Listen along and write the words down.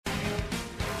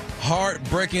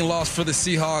Heartbreaking loss for the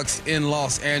Seahawks in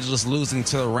Los Angeles, losing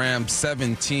to the Rams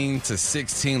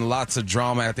 17-16. Lots of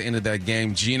drama at the end of that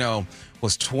game. Geno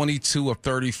was 22 of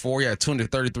 34. He had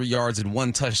 233 yards and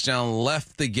 1 touchdown.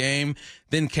 Left the game,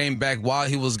 then came back while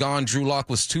he was gone. Drew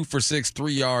Lock was 2 for 6,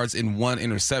 3 yards and 1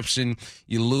 interception.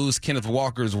 You lose Kenneth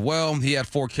Walker as well. He had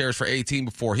 4 carries for 18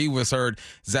 before he was hurt.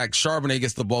 Zach Charbonnet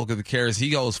gets the bulk of the carries. He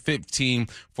goes 15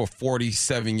 for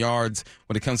 47 yards.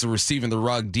 When it comes to receiving the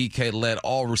rug, DK led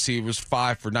all receivers,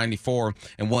 5 for 94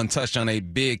 and 1 touchdown. A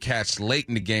big catch late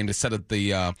in the game to set up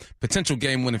the potential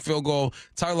game-winning field goal.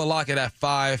 Tyler Lockett at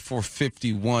 5 for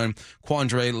 51.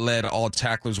 Quandre led all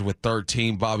tacklers with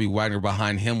 13. Bobby Wagner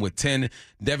behind him with 10.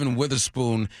 Devin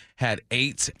Witherspoon had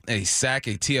 8, a sack,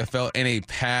 a TFL, and a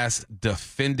pass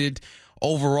defended.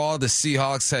 Overall, the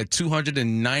Seahawks had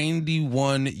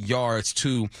 291 yards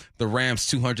to the Rams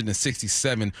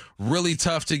 267. Really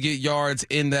tough to get yards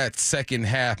in that second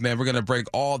half, man. We're going to break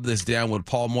all this down with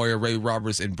Paul Moyer, Ray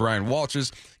Roberts, and Brian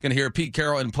Walters. Going to hear Pete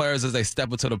Carroll and players as they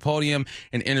step into the podium,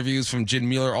 and interviews from Jen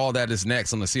Mueller. All that is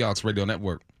next on the Seahawks Radio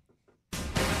Network.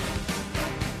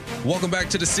 Welcome back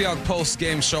to the Seahawks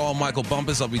post-game show. I'm Michael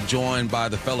Bumpus. I'll be joined by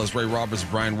the fellas Ray Roberts,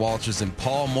 Brian Walters, and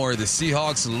Paul Moyer. The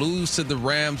Seahawks lose to the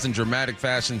Rams in dramatic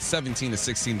fashion,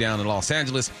 17-16 down in Los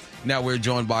Angeles. Now we're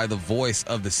joined by the voice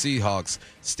of the Seahawks,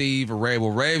 Steve Ray. Well,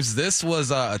 Raves, this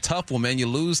was a tough one, man. You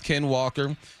lose Ken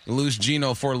Walker, you lose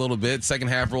Geno for a little bit. Second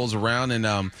half rolls around,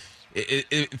 and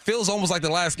it feels almost like the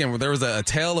last game where there was a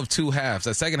tale of two halves.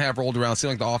 That second half rolled around,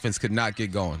 seemed like the offense could not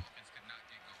get going.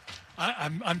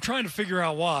 I'm trying to figure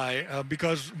out why,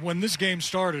 because when this game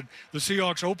started, the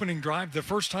Seahawks opening drive, the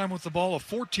first time with the ball, a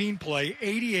 14-play,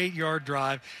 88-yard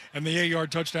drive, and the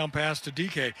 8-yard touchdown pass to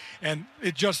DK. And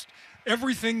it just,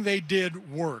 everything they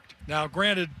did worked. Now,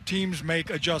 granted, teams make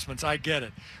adjustments. I get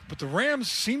it. But the Rams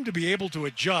seem to be able to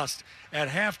adjust at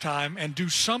halftime and do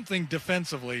something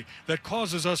defensively that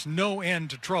causes us no end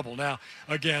to trouble. Now,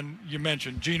 again, you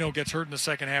mentioned Geno gets hurt in the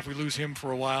second half. We lose him for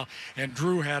a while. And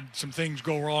Drew had some things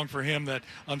go wrong for him that,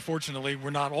 unfortunately,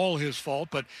 were not all his fault.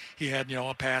 But he had,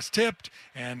 a pass tipped,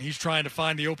 and he's trying to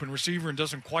find the open receiver and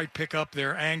doesn't quite pick up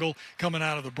their angle coming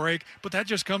out of the break. But that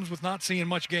just comes with not seeing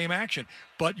much game action.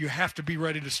 But you have to be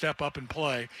ready to step up and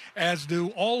play, as do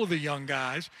all of the young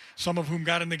guys, some of whom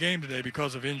got in the game today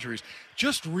because of injuries.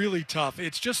 Just really tough.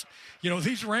 It's just,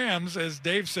 these Rams, as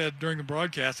Dave said during the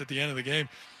broadcast at the end of the game,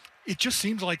 it just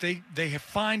seems like they have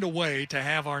find a way to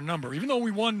have our number. Even though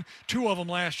we won 2 of them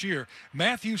last year,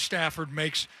 Matthew Stafford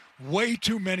makes way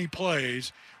too many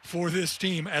plays for this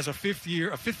team as a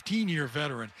 15-year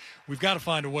veteran. We've got to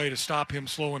find a way to stop him,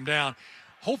 slow him down.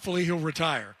 Hopefully he'll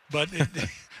retire, but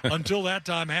until that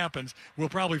time happens, we'll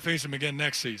probably face him again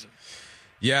next season.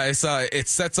 Yeah, it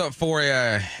sets up for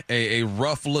a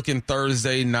rough-looking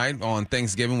Thursday night on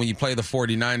Thanksgiving when you play the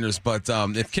 49ers. But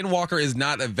if Ken Walker is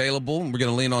not available, we're going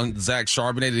to lean on Zach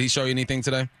Charbonnet. Did he show you anything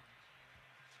today?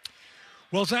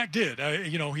 Well, Zach did.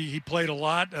 He played a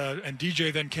lot, and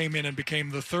DJ then came in and became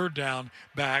the third down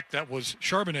back. That was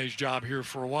Charbonnet's job here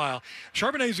for a while.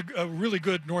 Charbonnet's a really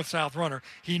good north-south runner.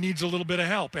 He needs a little bit of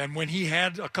help, and when he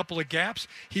had a couple of gaps,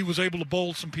 he was able to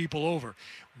bowl some people over.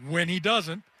 When he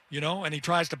doesn't, and he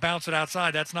tries to bounce it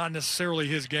outside, that's not necessarily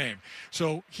his game.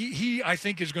 So he I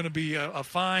think, is going to be a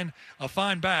fine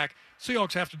back.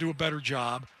 Seahawks have to do a better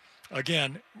job,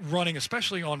 again, running,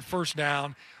 especially on first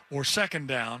down or second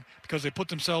down, because they put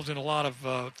themselves in a lot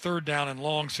of third down and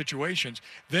long situations.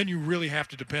 Then you really have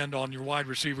to depend on your wide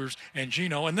receivers and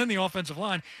Geno, and then the offensive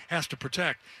line has to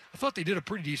protect. I thought they did a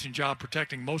pretty decent job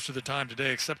protecting most of the time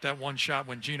today, except that one shot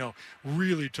when Geno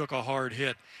really took a hard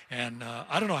hit. And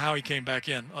I don't know how he came back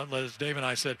in. As Dave and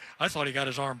I said, I thought he got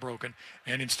his arm broken,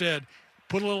 and instead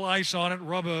put a little ice on it,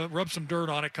 rub some dirt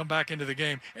on it, come back into the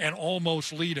game, and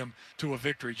almost lead him to a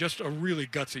victory. Just a really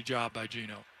gutsy job by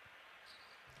Geno.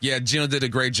 Yeah, Geno did a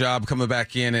great job coming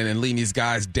back in and leading these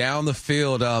guys down the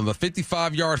field. A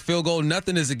 55-yard field goal,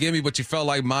 nothing is a gimme, but you felt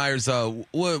like Myers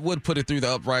would put it through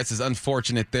the uprights. It's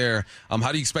unfortunate there.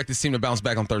 How do you expect this team to bounce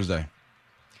back on Thursday?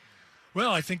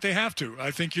 Well, I think they have to.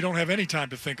 I think you don't have any time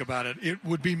to think about it. It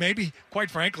would be maybe, quite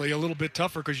frankly, a little bit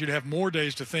tougher because you'd have more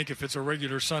days to think if it's a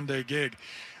regular Sunday gig.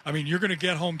 I mean, you're going to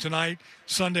get home tonight,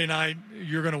 Sunday night,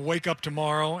 you're going to wake up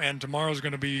tomorrow, and tomorrow's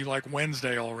going to be like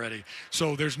Wednesday already.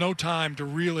 So there's no time to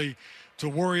really to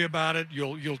worry about it.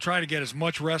 You'll try to get as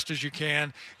much rest as you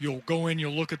can. You'll go in,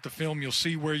 you'll look at the film, you'll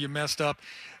see where you messed up.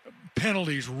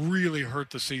 Penalties really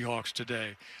hurt the Seahawks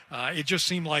today. It just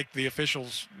seemed like the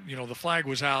officials, the flag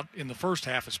was out in the first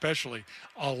half especially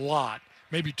a lot,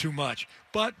 maybe too much.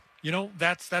 But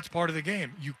that's part of the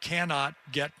game. You cannot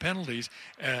get penalties,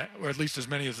 or at least as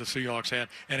many as the Seahawks had,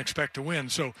 and expect to win.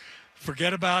 So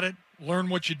forget about it, learn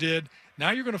what you did.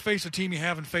 Now you're going to face a team you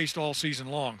haven't faced all season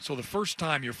long. So the first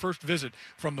time, your first visit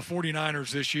from the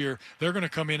 49ers this year, they're going to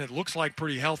come in, it looks like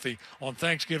pretty healthy on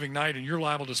Thanksgiving night, and you're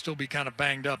liable to still be kind of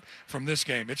banged up from this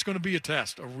game. It's going to be a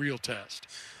test, a real test.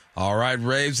 All right,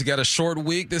 Raves, you got a short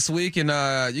week this week, and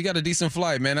you got a decent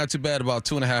flight, man. Not too bad, about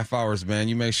 2.5 hours, man.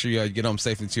 You make sure you get home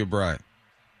safely to your bride.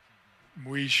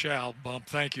 We shall, Bump.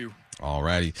 Thank you. All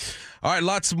righty. All right,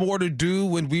 lots more to do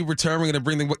when we return. We're going to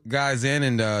bring the guys in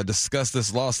and discuss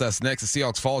this loss. That's next. The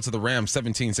Seahawks fall to the Rams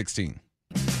 17-16.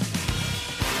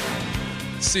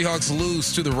 Seahawks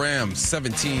lose to the Rams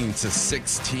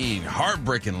 17-16.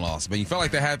 Heartbreaking loss, man. You felt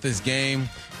like they had this game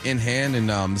in hand, and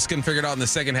just couldn't figure it out in the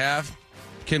second half.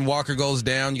 Ken Walker goes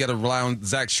down. You got to rely on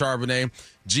Zach Charbonnet.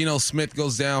 Geno Smith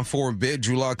goes down for a bit.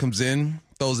 Drew Lock comes in,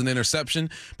 throws an interception.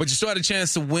 But you still had a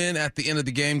chance to win at the end of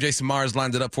the game. Jason Myers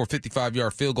lined it up for a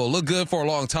 55-yard field goal. Looked good for a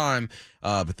long time,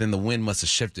 but then the wind must have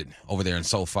shifted over there in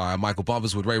SoFi. Michael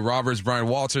Bumpus with Ray Roberts, Brian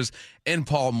Walters, and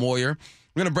Paul Moyer.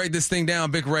 We're going to break this thing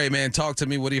down. Big Ray, man, talk to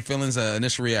me. What are your feelings,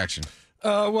 initial reaction?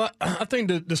 Well, I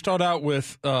think to start out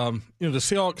with, the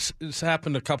Seahawks, it's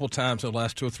happened a couple times in the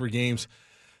last 2 or 3 games.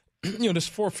 There's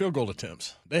 4 field goal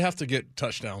attempts. They have to get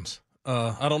touchdowns.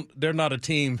 They're not a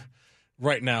team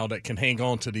right now that can hang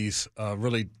on to these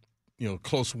really,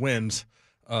 close wins,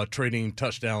 trading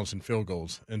touchdowns and field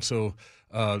goals. And so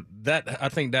I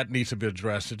think that needs to be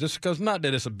addressed. Just because, not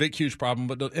that it's a big, huge problem,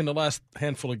 but in the last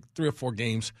handful of 3 or 4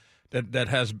 games, that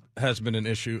has been an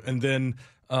issue. And then,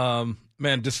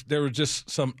 there were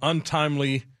just some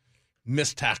untimely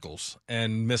missed tackles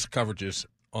and missed coverages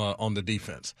on the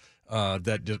defense.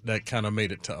 That kind of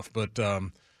made it tough. But,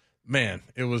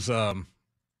 it was thought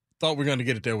we were going to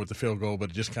get it there with the field goal,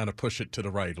 but just kind of push it to the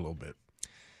right a little bit.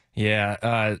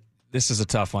 Yeah, this is a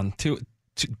tough one.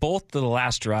 Both the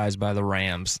last drives by the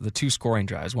Rams, the 2 scoring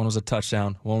drives, one was a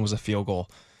touchdown, one was a field goal,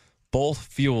 both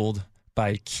fueled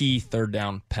by key third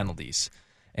down penalties.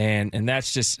 And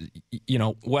that's just,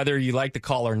 whether you like the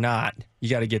call or not, you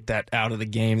got to get that out of the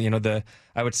game.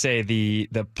 I would say the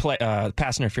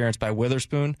pass interference by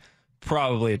Witherspoon,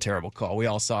 probably a terrible call. We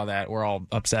all saw that. We're all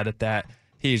upset at that.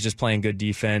 He's just playing good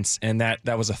defense, and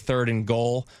that was a 3rd and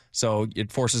goal. So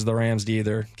it forces the Rams to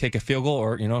either kick a field goal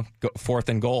or, go 4th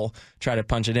and goal, try to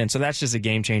punch it in. So that's just a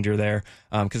game changer there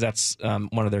because that's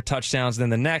one of their touchdowns. Then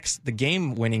the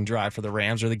game-winning drive for the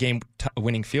Rams, or the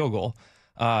game-winning field goal,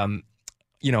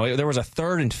 there was a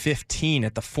 3rd and 15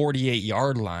 at the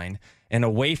 48-yard line, and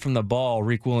away from the ball,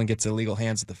 Reek Woolen gets illegal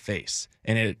hands to the face.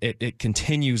 And it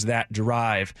continues that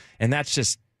drive. And that's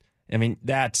just,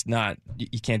 that's not,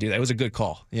 you can't do that. It was a good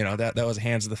call. That was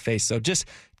hands to the face. So just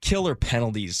killer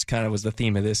penalties kind of was the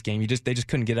theme of this game. They just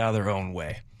couldn't get out of their own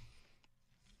way.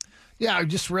 Yeah,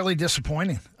 just really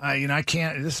disappointing. I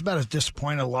can't. This is about as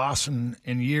disappointing a loss in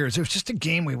years. It was just a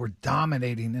game we were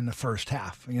dominating in the first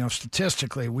half.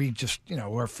 Statistically, we just,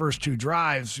 our first 2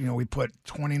 drives, we put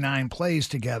 29 plays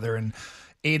together and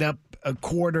ate up a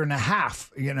quarter and a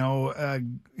half.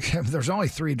 There's only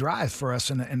 3 drives for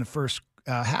us in the first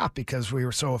half because we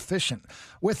were so efficient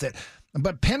with it.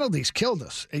 But penalties killed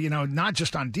us, not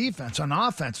just on defense, on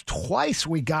offense. Twice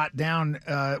we got down,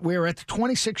 we were at the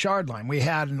 26-yard line. We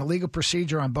had an illegal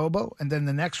procedure on Bobo, and then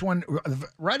the next one,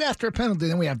 right after a penalty,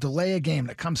 then we have delay a game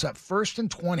that comes up 1st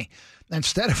and 20.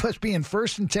 Instead of us being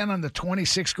 1st and 10 on the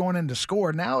 26 going in to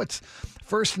score, now it's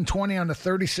 1st and 20 on the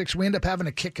 36. We end up having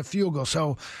to kick a field goal.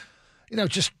 So,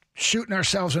 just shooting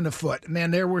ourselves in the foot.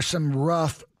 Man, there were some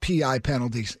rough PI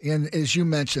penalties. And as you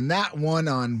mentioned, that one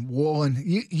on Woolen,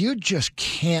 you just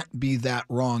can't be that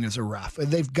wrong as a ref.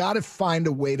 They've got to find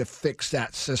a way to fix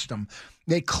that system.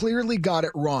 They clearly got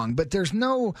it wrong, but there's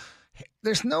no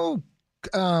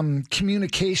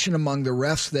communication among the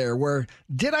refs there where,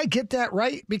 did I get that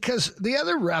right? Because the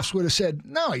other refs would have said,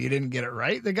 no, you didn't get it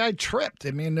right. The guy tripped.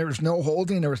 There was no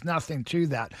holding. There was nothing to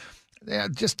that. Yeah,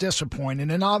 just disappointing.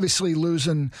 And obviously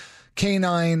losing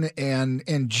K9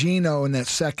 and Geno in that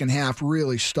second half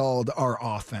really stalled our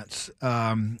offense.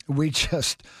 We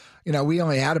just, we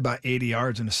only had about 80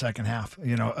 yards in the second half,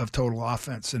 of total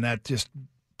offense. And that just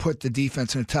put the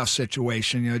defense in a tough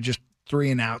situation, just 3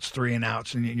 and outs,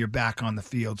 and you're back on the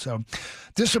field. So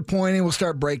disappointing. We'll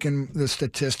start breaking the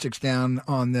statistics down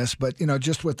on this. But,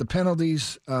 just with the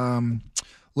penalties,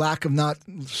 lack of not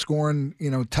scoring,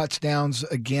 touchdowns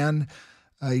again.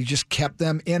 You just kept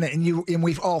them in it, and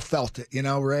we've all felt it,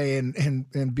 Ray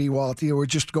and B. Walt. We're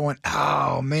just going,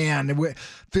 oh man, we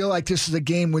feel like this is a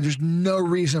game where there's no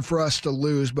reason for us to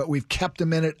lose, but we've kept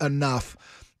them in it enough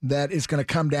that it's going to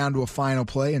come down to a final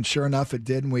play, and sure enough, it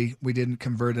did, and we didn't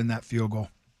convert in that field goal.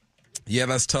 Yeah,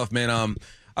 that's tough, man.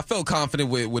 I felt confident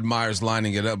with Myers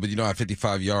lining it up, but at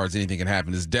 55 yards, anything can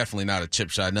happen. It's definitely not a chip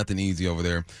shot. Nothing easy over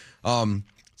there.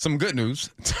 Some good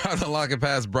news. Tyler Lockett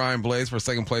passed Brian Blaze for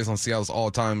second place on Seattle's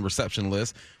all-time reception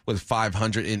list with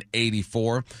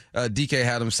 584. DK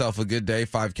had himself a good day,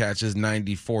 5 catches,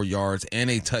 94 yards,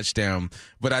 and a touchdown.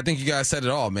 But I think you guys said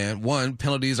it all, man. One,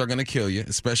 penalties are going to kill you,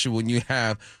 especially when you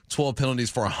have 12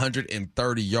 penalties for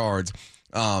 130 yards.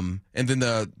 And then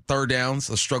the third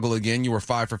downs, a struggle again. You were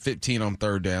 5 for 15 on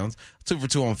third downs, 2 for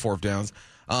 2 on fourth downs.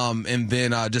 And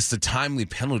then just the timely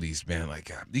penalties, man.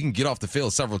 Like, you can get off the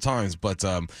field several times, but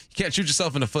you can't shoot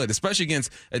yourself in the foot, especially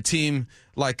against a team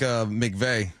like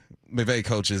McVay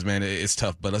coaches, man. It's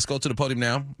tough. But let's go to the podium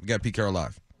now. We got Pete Carroll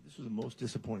live. This was the most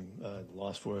disappointing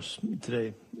loss for us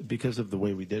today because of the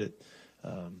way we did it.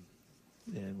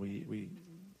 And we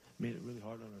made it really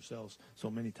hard on ourselves so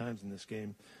many times in this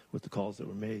game with the calls that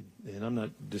were made. And I'm not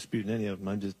disputing any of them.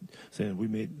 I'm just saying we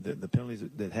made the penalties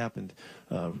that happened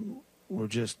were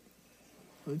just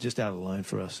out of line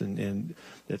for us, and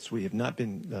we have not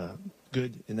been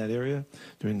good in that area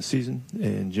during the season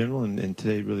in general, and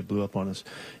today really blew up on us,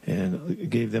 and it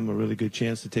gave them a really good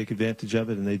chance to take advantage of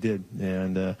it, and they did,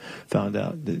 and found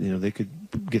out that they could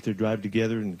get their drive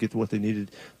together and get to what they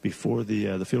needed before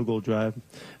the field goal drive,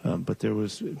 but there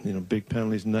was big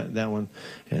penalties in that one,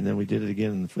 and then we did it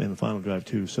again in the final drive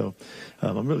too. So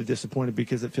I'm really disappointed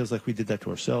because it feels like we did that to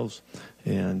ourselves,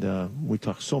 and we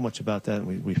talk so much about that,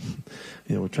 and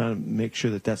we're trying to make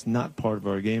sure that that's not part of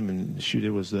our game, and shoot, it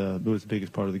was the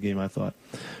biggest part of the game, I thought.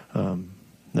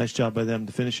 Nice job by them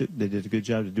to finish it. They did a good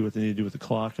job to do what they needed to do with the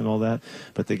clock and all that,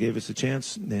 but they gave us a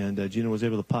chance, and Gino was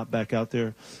able to pop back out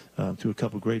there to a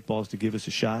couple great balls to give us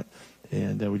a shot,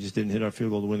 and we just didn't hit our field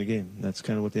goal to win the game. That's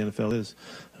kind of what the NFL is.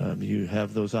 You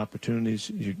have those opportunities,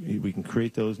 we can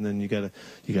create those, and then you got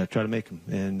to try to make them.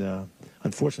 And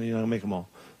unfortunately, you're not going to make them all.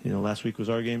 Last week was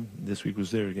our game, this week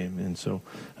was their game, and so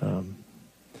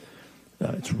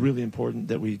it's really important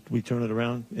that we turn it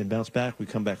around and bounce back. We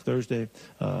come back Thursday,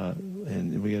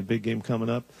 and we got a big game coming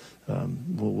up.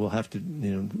 We'll have to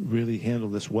really handle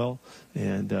this well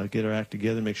and get our act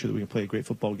together, make sure that we can play a great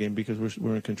football game because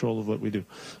we're in control of what we do.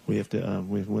 We have to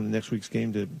win the next week's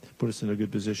game to put us in a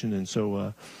good position, and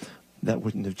so that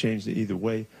wouldn't have changed it either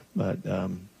way, but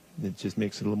it just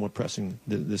makes it a little more pressing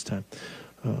this time.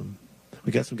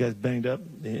 We got some guys banged up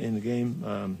in the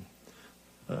game.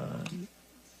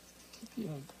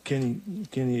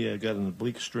 Kenny got an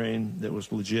oblique strain that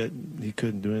was legit. He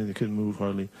couldn't do anything. He couldn't move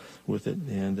hardly with it.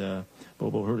 And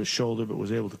Bobo hurt his shoulder but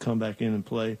was able to come back in and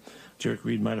play. Jerick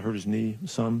Reed might have hurt his knee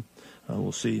some.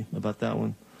 We'll see about that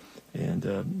one.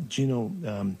 And Gino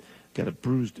got a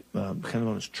bruised kind of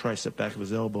on his tricep, back of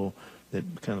his elbow, that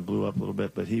kind of blew up a little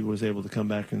bit. But he was able to come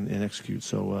back and execute.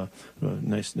 So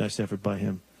nice effort by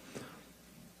him.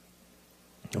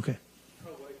 Okay.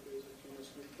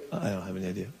 I don't have any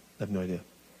idea. I have no idea.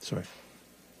 Sorry.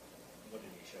 What did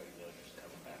he show you though, just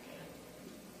coming back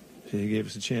in? He gave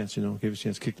us a chance, gave us a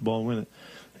chance to kick the ball and win it.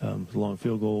 A long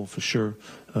field goal for sure.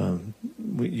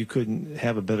 You couldn't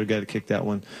have a better guy to kick that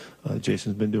one.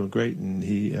 Jason's been doing great, and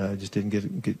he just didn't get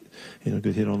a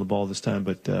good hit on the ball this time.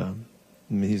 But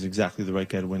he's exactly the right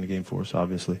guy to win the game for us.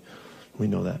 Obviously, we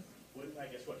know that. I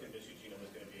guess what convinced you Gino was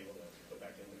going to be able to put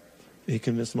back in there? He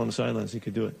convinced him on the sidelines he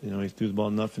could do it. He threw the ball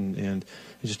enough, and it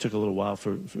just took a little while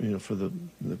for the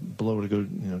blow to go,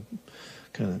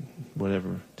 kind of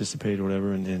whatever, dissipate or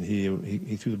whatever, and he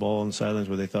threw the ball on the sidelines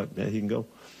where they thought, yeah, he can go.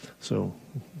 So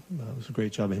it was a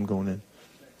great job of him going in.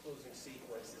 That closing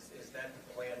sequence, is that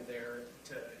the plan there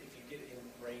to, if you get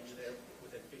in range there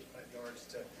within 55 yards,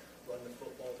 to run the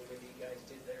football the way you guys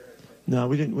did there? No,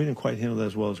 we didn't quite handle that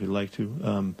as well as we'd like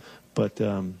to, but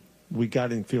we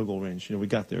got in field goal range. We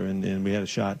got there and we had a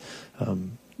shot.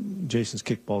 Jason's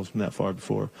kicked balls from that far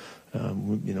before.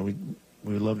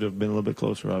 We would love to have been a little bit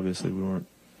closer. Obviously, we weren't.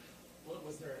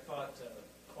 Was there a thought to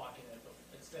clocking it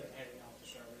instead of handing off to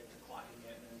Charlotte, to clocking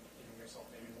it and giving yourself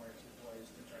maybe one or two plays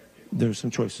to try to get? There's some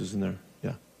choices in there.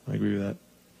 Yeah, I agree with that.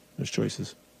 There's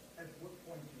choices. At what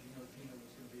point did you know Gino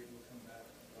was going to be able to come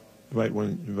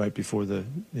back? Right before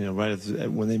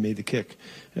when they made the kick,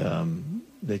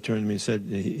 they turned to me and said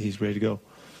he's ready to go.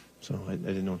 So I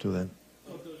didn't know until then.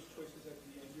 Of those choices at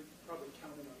the end, you're probably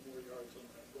counting on more yards on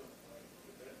that run,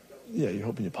 right? Yeah, you're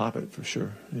hoping you pop it for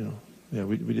sure. Yeah,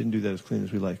 we didn't do that as clean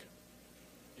as we like.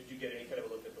 Did you get any kind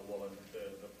of a look at the Woolen,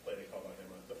 the play they called on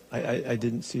him? I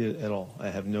didn't see it at all.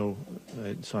 I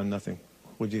saw nothing.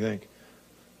 What do you think?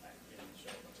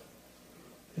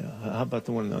 Yeah, how about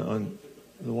the one on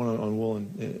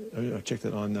Woolen? I checked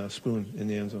it on Spoon in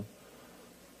the end zone.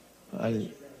 I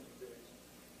didn't.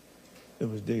 It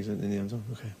was Diggs in the end zone.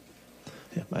 Okay.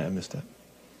 Yeah, I missed that.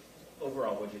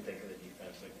 overall, what did you think of the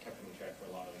defense that kept them in track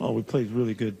for a lot of it? Oh, we played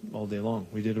really good all day long.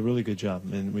 We did a really good job,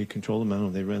 and we controlled them. I don't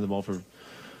know, they ran the ball for,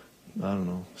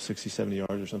 60, 70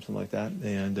 yards or something like that,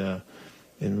 and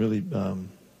really,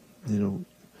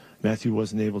 Matthew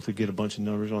wasn't able to get a bunch of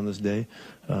numbers on this day.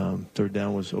 Third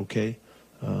down was okay.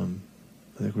 I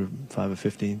think we were 5 of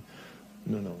 15.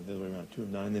 No, the other way around. 2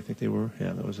 of 9, I think they were.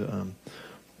 Yeah, that was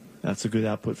that's a good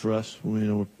output for us.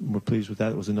 We're pleased with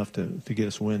that. It was enough to get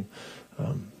us a win.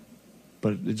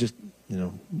 But it just,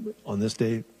 on this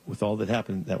day, with all that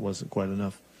happened, that wasn't quite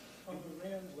enough. On the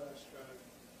Rams last drive,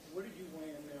 what did you weigh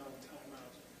in there on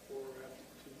timeouts before or after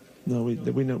 2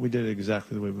 minutes? No, we did it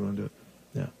exactly the way we wanted to do it.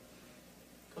 Yeah.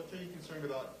 Coach, are you concerned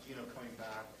about Gino coming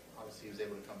back? Obviously, he was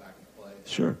able to come back and play.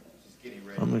 Sure. Just getting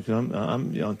ready.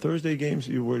 I'm on Thursday games.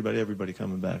 You're worried about everybody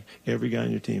coming back. Every guy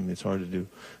on your team. It's hard to do,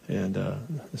 and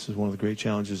this is one of the great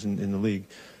challenges in the league.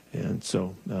 And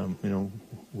so,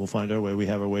 we'll find our way. We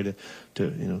have our way to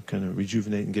kind of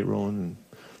rejuvenate and get rolling. And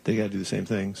they got to do the same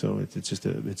thing. So it's just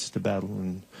a battle,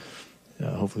 and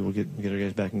hopefully we'll get our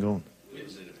guys back and going.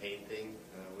 Was it a pain thing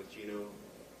with Gino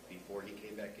before he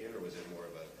came back in, or was it more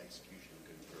of an execution?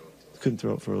 Couldn't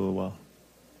throw it for a little while.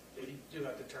 If you do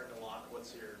have to turn to Locke,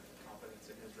 what's your confidence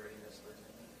in his readiness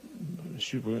Thursday?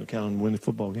 Shoot, we're going to count on winning the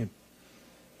football game.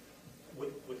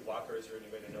 With Walker, is there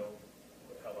any way to know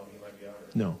how long he might be out?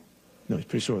 No, he's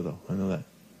pretty sore though. I know that.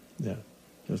 Yeah,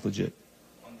 it was legit.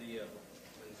 On the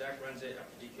when Zach runs it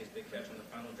after DK's big catch on the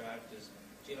final drive, does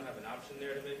Gino have an option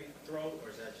there to maybe throw, or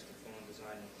is that just a phone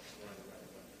design and running the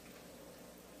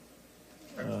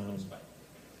right way?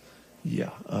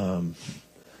 Yeah,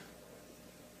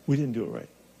 we didn't do it right.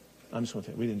 I'm just going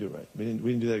to tell you, we didn't do it right. We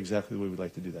didn't do that exactly the way we'd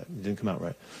like to do that. It didn't come out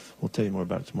right. We'll tell you more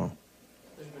about it tomorrow.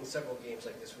 There's been several games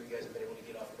like this where you guys have been able to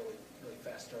get off really, really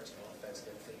fast starts on offense, and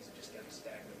then things have just gotten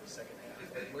stagnant in the second half.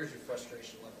 Where's your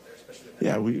frustration level there, especially?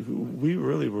 Yeah, we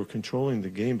really were controlling the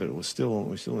game, but we still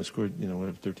only scored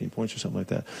 13 points or something like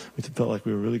that. We felt like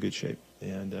we were in really good shape,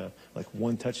 and like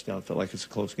one touchdown felt like it's a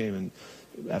close game. And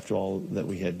after all that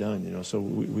we had done, so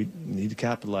we need to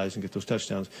capitalize and get those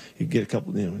touchdowns. You get a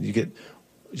couple, you get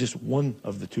just one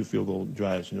of the 2 field goal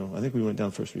drives. I think we went down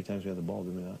the first 3 times we had the ball,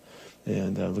 didn't we not?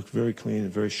 And looked very clean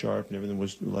and very sharp, and everything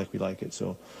was like we like it.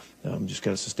 So just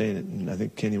got to sustain it. And I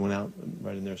think Kenny went out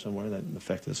right in there somewhere, and that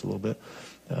affected us a little bit.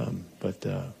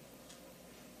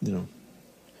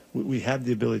 We had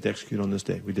the ability to execute on this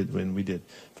day. We did when we did.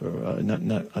 For not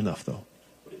enough though.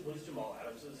 What is Jamal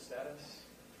Adams' status?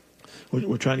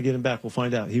 We're trying to get him back. We'll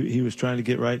find out. He was trying to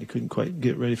get right. He couldn't quite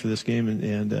get ready for this game,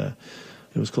 and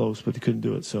it was close, but he couldn't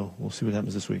do it. So we'll see what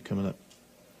happens this week coming up.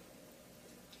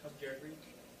 How's Jarek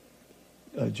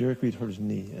Reed? Jarek Reed hurt his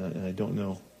knee, and I don't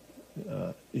know.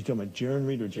 You talking about Jaron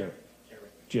Reed or Jarek?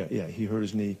 Yeah, he hurt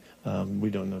his knee. We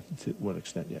don't know to what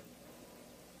extent yet.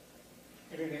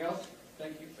 Anything else?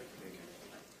 Thank you.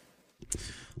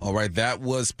 All right, that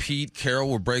was Pete Carroll.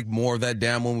 We'll break more of that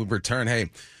down when we return. Hey,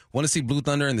 want to see Blue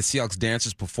Thunder and the Seahawks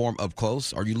dancers perform up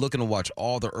close? Are you looking to watch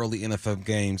all the early NFL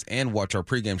games and watch our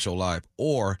pregame show live?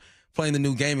 Or playing the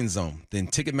new gaming zone? Then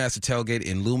Ticketmaster Tailgate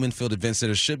in Lumen Field Event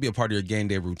Center should be a part of your game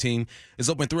day routine. It's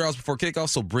open 3 hours before kickoff,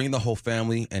 so bring the whole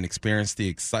family and experience the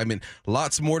excitement.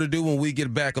 Lots more to do when we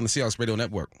get back on the Seahawks Radio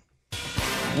Network.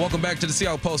 Welcome back to the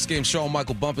Seahawks postgame show.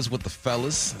 Michael Bumpus with the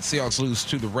fellas. Seahawks lose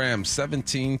to the Rams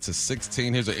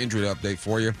 17-16. Here's an injury update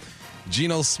for you.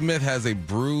 Geno Smith has a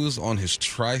bruise on his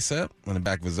tricep on the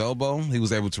back of his elbow. He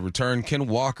was able to return. Ken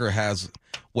Walker has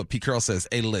what Pete Carroll says,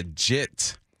 a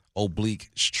legit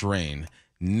oblique strain.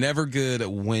 Never good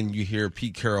when you hear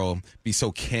Pete Carroll be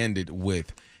so candid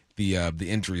with the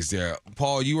injuries there.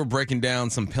 Paul, you were breaking down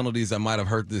some penalties that might have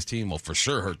hurt this team. Well, for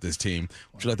sure hurt this team.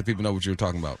 Would you let the people know what you were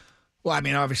talking about? Well, I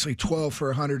mean, obviously 12 for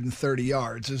 130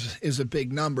 yards is a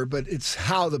big number, but it's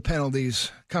how the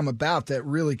penalties come about that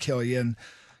really kill you. And,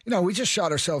 we just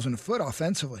shot ourselves in the foot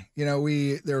offensively.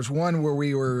 There was one where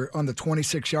we were on the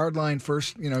 26-yard line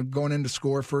first, going in to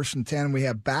score, 1st and 10. We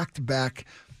have back-to-back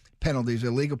penalties,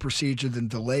 illegal procedure, then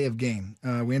delay of game.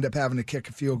 We end up having to kick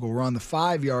a field goal. We're on the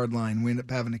 5-yard line. We end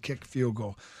up having to kick a field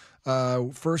goal.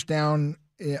 First down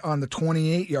on the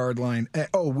 28-yard line.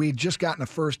 We'd just gotten a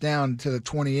first down to the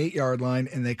 28-yard line,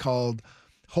 and they called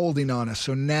holding on us.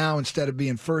 So now instead of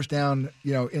being first down,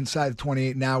 inside the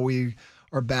 28, now we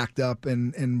are backed up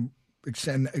and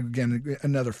extend, again,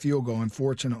 another field goal,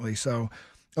 unfortunately. So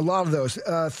a lot of those.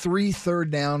 3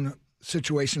 third down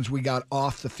situations we got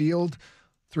off the field,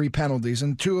 3 penalties,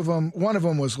 and one of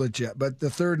them was legit. But the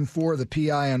 3rd and 4, the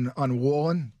PI on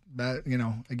Woolen, that,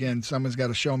 again, someone's got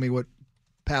to show me what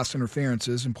pass interference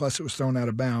is, and plus it was thrown out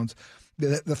of bounds.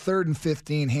 the 3rd and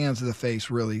 15 hands to the face,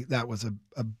 really, that was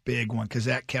a big one because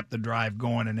that kept the drive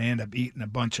going and they ended up eating a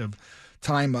bunch of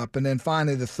time up. And then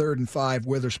finally the 3rd and 5,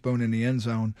 Witherspoon in the end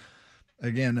zone.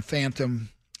 Again, the phantom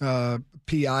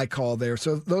PI call there.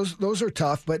 So those are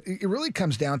tough, but it really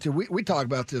comes down to, we talk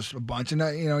about this a bunch, and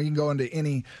you can go into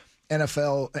any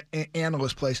NFL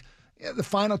analyst place. Yeah, the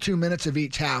final 2 minutes of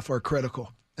each half are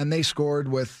critical. And they scored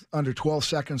with under 12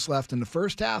 seconds left in the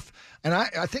first half. And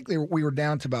I think we were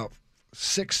down to about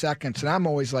 6 seconds. And I'm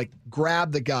always like,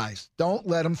 grab the guys. Don't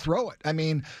let them throw it. I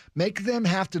mean, make them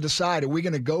have to decide, are we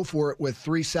going to go for it with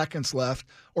 3 seconds left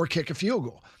or kick a field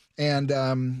goal? And,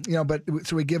 but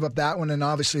so we give up that one. And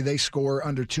obviously they score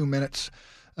under 2 minutes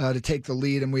to take the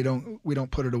lead. And we don't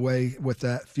put it away with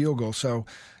that field goal. So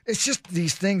it's just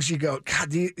these things you go,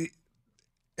 God,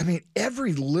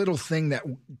 every little thing that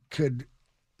could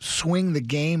swing the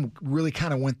game really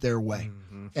kind of went their way.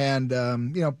 Mm-hmm. And,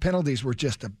 penalties were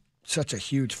just such a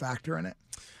huge factor in it.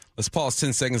 Let's pause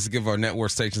 10 seconds to give our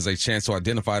network stations a chance to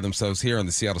identify themselves here on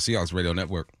the Seattle Seahawks Radio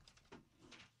Network.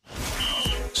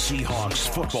 Seahawks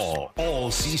football all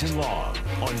season long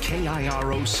on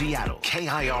KIRO Seattle,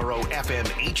 KIRO FM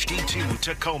HD2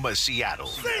 Tacoma, Seattle.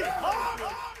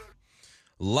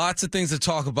 Lots of things to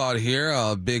talk about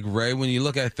here, Big Ray. When you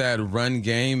look at that run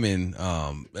game, and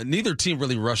neither team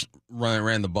really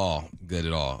ran the ball good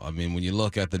at all. I mean, when you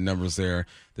look at the numbers there,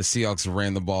 the Seahawks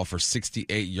ran the ball for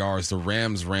 68 yards. The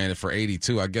Rams ran it for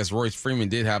 82. I guess Royce Freeman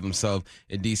did have himself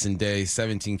a decent day,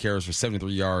 17 carries for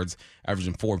 73 yards,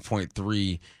 averaging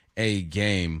 4.3 a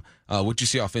game. What you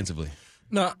see offensively?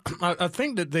 No, I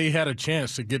think that they had a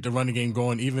chance to get the running game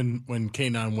going even when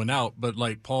K9 went out. But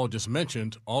like Paul just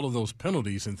mentioned, all of those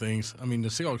penalties and things, I mean, the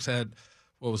Seahawks had,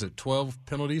 12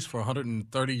 penalties for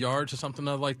 130 yards or something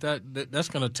like that? That's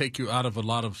going to take you out of a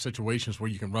lot of situations where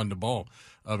you can run the ball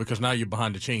because now you're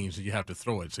behind the chains and you have to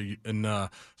throw it. So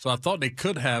I thought they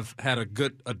could have had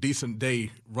a decent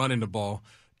day running the ball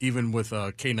even with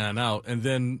K9 out. And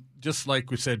then just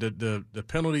like we said, the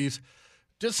penalties,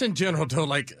 just in general,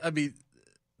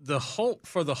 though,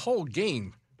 for the whole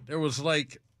game, there was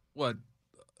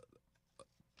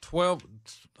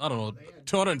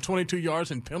 222 yards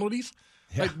in penalties.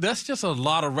 Yeah. That's just a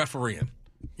lot of refereeing.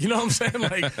 You know what I'm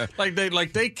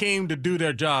saying? They came to do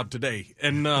their job today,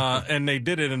 and they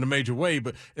did it in a major way.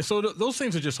 But so those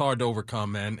things are just hard to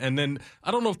overcome, man. And then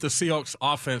I don't know if the Seahawks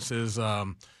offense is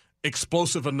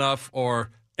explosive enough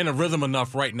or in a rhythm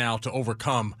enough right now to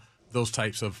overcome those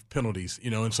types of penalties.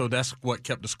 And so that's what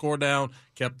kept the score down,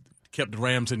 kept the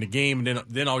Rams in the game, and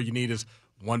then all you need is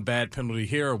one bad penalty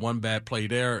here or one bad play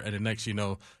there, and the next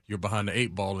you're behind the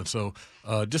 8 ball. And so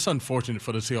just unfortunate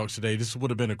for the Seahawks today. This would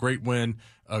have been a great win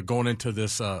going into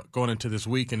this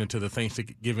week and into the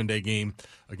Thanksgiving Day game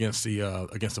against the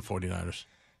 49ers.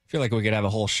 I feel like we could have a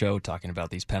whole show talking about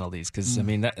these penalties because, I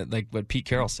mean, that, like what Pete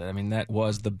Carroll said, I mean, that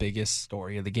was the biggest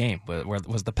story of the game,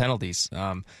 was the penalties.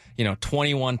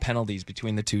 21 penalties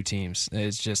between the two teams.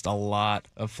 It's just a lot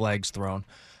of flags thrown.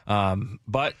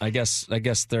 But I guess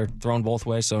they're thrown both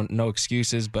ways, so no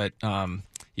excuses. But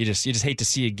you just hate to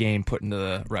see a game put into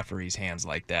the referee's hands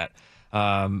like that.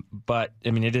 But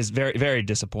I mean, it is very, very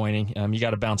disappointing. You got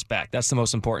to bounce back. That's the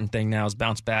most important thing now is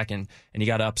bounce back, and you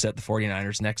got to upset the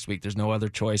 49ers next week. There's no other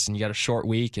choice, and you got a short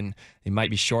week, and they might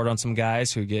be short on some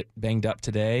guys who get banged up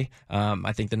today.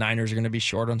 I think the Niners are going to be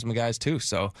short on some guys too,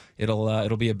 so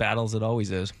it'll be a battle as it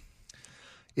always is.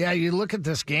 Yeah, you look at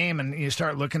this game and you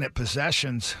start looking at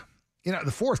possessions.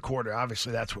 The fourth quarter,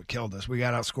 obviously, that's what killed us. We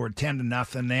got outscored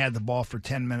 10-0. They had the ball for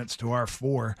 10 minutes to our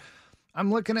 4. I'm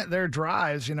looking at their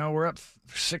drives. We're up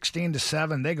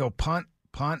 16-7. They go punt,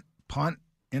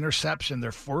 interception.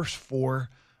 Their first 4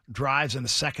 drives in the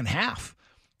second half.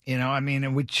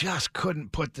 And we just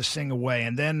couldn't put this thing away.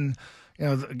 And then,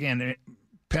 again,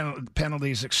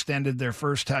 penalties extended their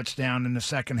first touchdown in the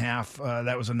second half.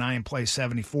 That was a 9-play,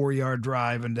 74-yard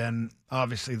drive. And then,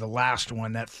 obviously, the last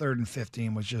one, that 3rd and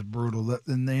 15, was just brutal.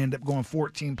 And they end up going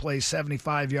 14 plays,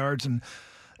 75 yards. And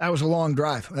that was a long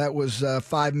drive. That was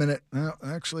 5 minute.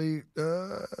 I think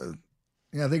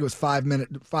it was 5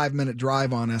 minute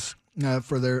drive on us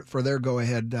for their go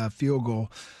ahead field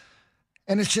goal.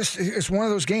 And it's one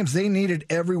of those games. They needed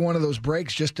every one of those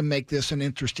breaks just to make this an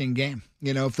interesting game.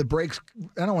 If the breaks,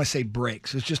 I don't want to say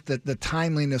breaks. It's just that the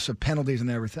timeliness of penalties and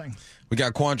everything. We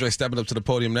got Quandre stepping up to the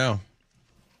podium now.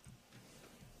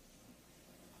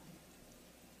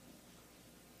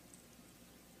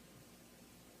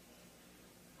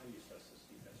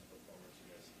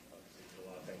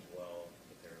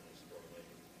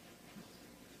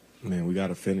 Man, we got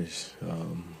to finish.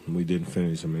 We didn't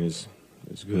finish. I mean, it's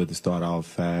good to start off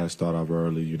fast, start off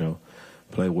early,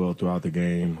 played well throughout the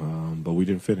game, but we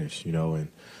didn't finish, and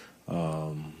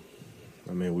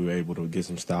we were able to get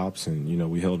some stops, and,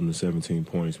 we held them to 17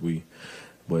 points.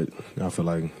 But I feel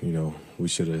like, we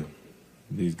should have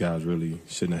 – these guys really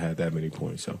shouldn't have had that many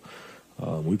points. So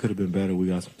we could have been better. We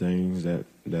got some things that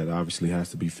obviously has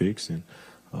to be fixed, and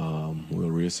we'll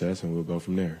reassess and we'll go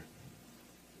from there.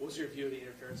 What was your view of the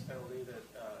interference penalty that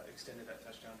extended that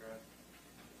touchdown drive?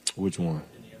 Which one?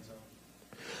 In the end zone.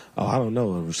 Oh, I don't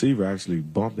know. A receiver actually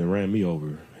bumped and ran me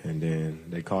over, and then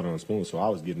they caught it on a spoon. So I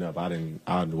was getting up. I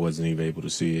wasn't even able to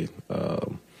see it.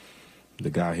 The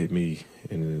guy hit me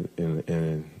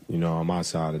on my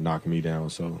side and knocked me down,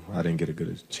 so I didn't get a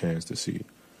good chance to see it.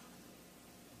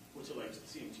 What's it like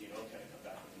seeing Gino kind of come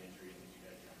back from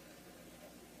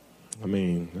the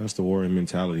injury? That's the worrying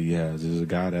mentality he has. He's a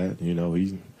guy that,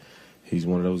 he's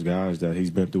one of those guys that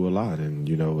he's been through a lot. And,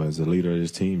 as a leader of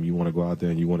his team, you want to go out there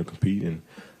and you want to compete. And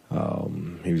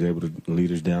he was able to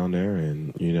lead us down there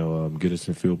and, get us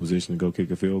in field position to go kick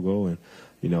a field goal. And,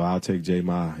 I'll take J.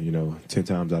 Ma, 10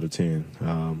 times out of 10.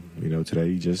 Today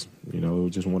he just, it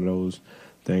was just one of those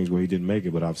things where he didn't make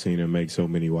it, but I've seen him make so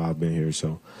many while I've been here.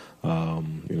 So,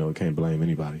 can't blame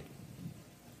anybody.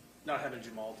 Not having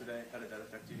Jamal today, how did that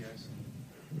affect you guys?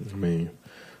 We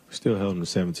still held him to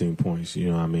 17 points,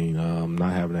 not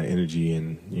having that energy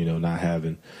and, not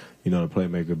having, the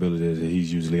playmaker ability that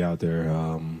he's usually out there.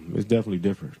 It's definitely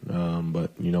different.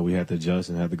 But, we had to adjust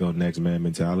and have to go next man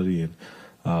mentality. And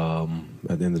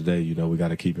at the end of the day, we got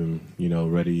to keep him,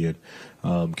 ready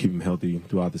and keep him healthy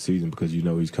throughout the season because,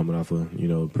 he's coming off a,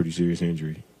 pretty serious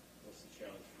injury. What's the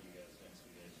challenge for you guys next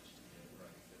few days just to get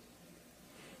right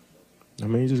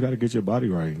physically? You just got to get your body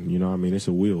right. It's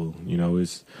a will.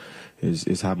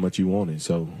 It's how much you want it.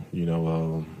 So,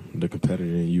 the competitor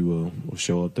in you will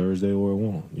show up Thursday or it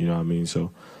won't.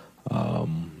 So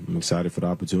I'm excited for the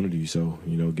opportunity. So,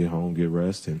 get home, get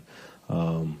rest, and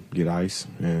get ice,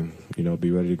 and,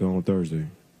 be ready to go on Thursday.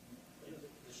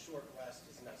 The short rest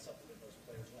is not something that most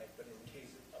players like, but in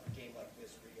case of a game like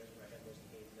this where you guys are ahead of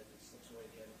the game that it slips away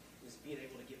again, is being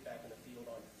able to get back in the field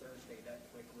on Thursday that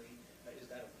quickly, is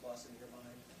that a plus in your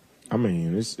mind?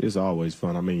 It's always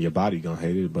fun. Your body gonna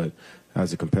hate it, but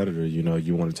as a competitor,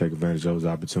 you want to take advantage of those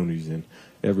opportunities, and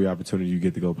every opportunity you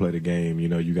get to go play the game,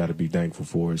 you got to be thankful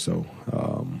for it. So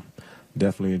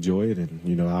definitely enjoy it,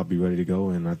 and I'll be ready to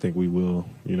go, and I think we will.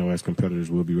 As competitors,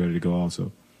 we'll be ready to go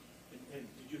also. And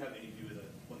did you have any view of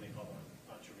when they called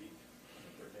on Tariq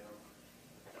third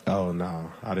down? Oh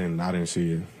no, I didn't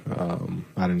see it.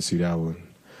 I didn't see that one.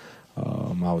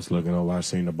 I was looking over. I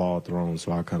seen the ball thrown,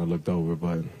 so I kind of looked over,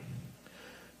 but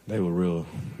they were real.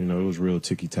 It was real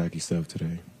ticky-tacky stuff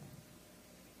today.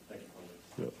 Thank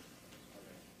you. Yep.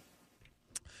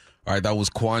 All right, that was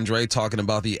Quandre talking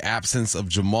about the absence of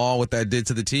Jamal, what that did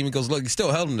to the team. He goes, look, you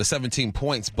still held him to 17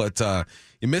 points, but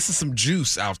you're missing some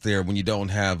juice out there when you don't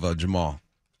have Jamal.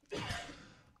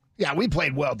 Yeah, we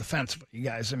played well defensively, you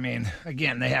guys.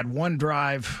 Again, they had one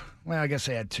drive. Well, I guess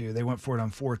they had two. They went for it on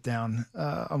fourth down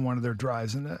on one of their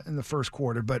drives in the first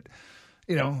quarter. But,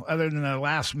 other than the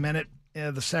last minute,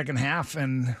 the second half,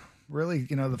 and really,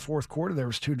 the fourth quarter, there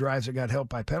was two drives that got helped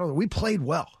by penalty. We played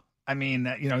well.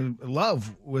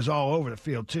 Love was all over the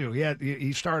field, too.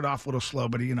 He started off a little slow,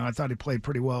 but, I thought he played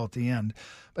pretty well at the end.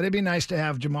 But it'd be nice to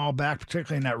have Jamal back,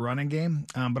 particularly in that running game.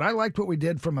 But I liked what we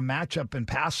did from a matchup and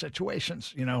pass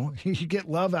situations. You get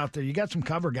Love out there. You got some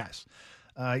cover guys.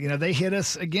 They hit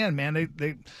us again, man.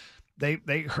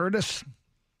 They hurt us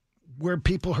where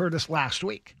people hurt us last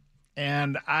week.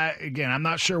 And I'm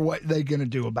not sure what they're going to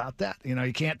do about that.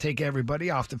 You can't take everybody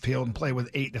off the field and play with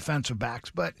 8 defensive backs,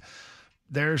 but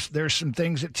there's some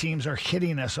things that teams are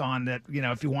hitting us on that,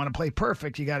 if you want to play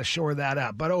perfect, you got to shore that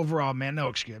up. But overall, man, no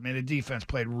excuse. The defense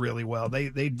played really well. They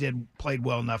played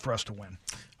well enough for us to win.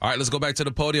 All right, let's go back to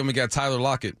the podium. We got Tyler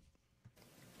Lockett.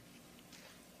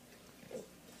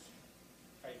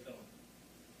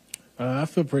 I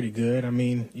feel pretty good. I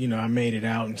made it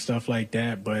out and stuff like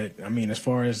that. But, as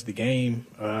far as the game,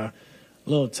 a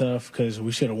little tough because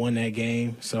we should have won that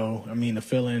game. So, the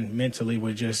feeling mentally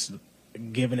with just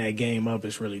giving that game up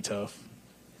is really tough.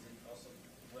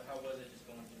 How was it just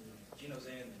going through Gino's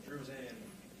in, Drew's in,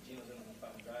 Gino's in on the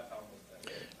final drive? How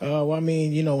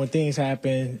was that? When things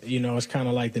happen, it's kind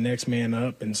of like the next man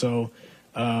up. And so,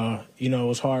 it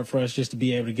was hard for us just to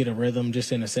be able to get a rhythm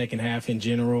just in the second half in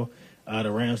general. The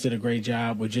Rams did a great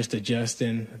job with just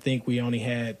adjusting. I think we only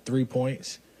had 3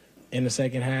 points in the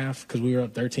second half because we were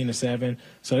up 13-7.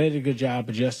 So they did a good job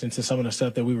adjusting to some of the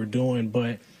stuff that we were doing,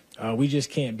 but we just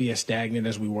can't be as stagnant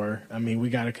as we were. We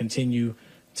got to continue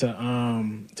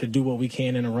to do what we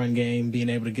can in a run game, being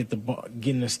able to get the ball,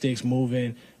 getting the sticks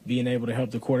moving, being able to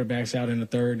help the quarterbacks out in the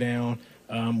third down,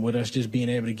 with us just being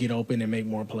able to get open and make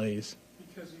more plays.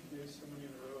 Because he made so many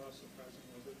in a row, how surprising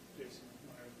was it, Jason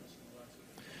Myers missing the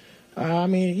last one? I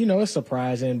mean, it's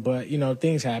surprising, but,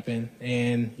 things happen,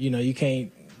 and, you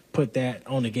can't put that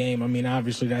on the game. I mean,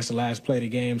 obviously that's the last play of the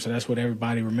game, so that's what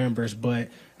everybody remembers. But,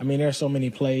 I mean, there's so many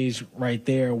plays right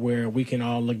there where we can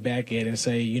all look back at and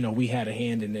say, we had a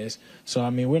hand in this. So, I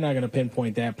mean, we're not going to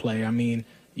pinpoint that play. I mean,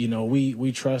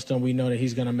 we trust him. We know that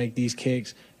he's going to make these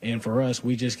kicks. And for us,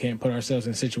 we just can't put ourselves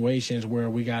in situations where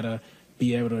we got to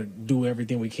be able to do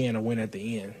everything we can to win at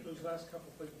the end. Those last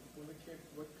couple plays before the kick,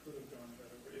 what could have gone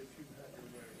better if you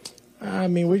had your way? I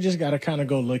mean, we just got to kind of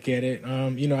go look at it.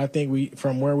 I think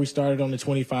from where we started on the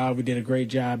 25, we did a great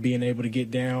job being able to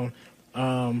get down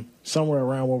somewhere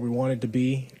around where we wanted to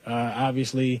be.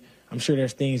 Obviously, I'm sure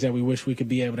there's things that we wish we could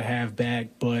be able to have back,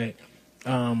 but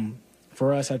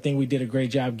for us, I think we did a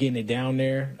great job getting it down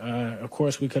there. Of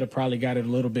course, we could have probably got it a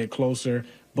little bit closer,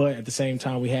 but at the same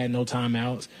time, we had no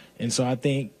timeouts. And so I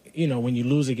think, when you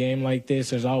lose a game like this,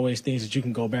 there's always things that you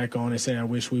can go back on and say, I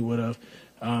wish we would have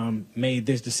made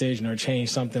this decision or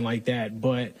changed something like that.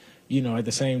 But, at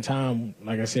the same time,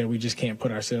 like I said, we just can't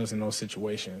put ourselves in those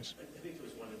situations. I think it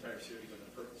was one entire series in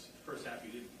the first half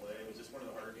you didn't play. Was this one of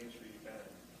the harder games for you to kind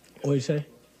of? What did you say?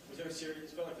 Was there a series?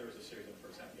 It felt like there was a series in the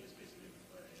first half you just basically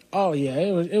didn't play. Oh, yeah,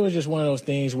 it was just one of those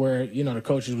things where, the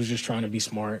coaches was just trying to be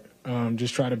smart.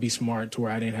 Just try to be smart to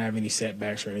where I didn't have any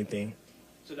setbacks or anything.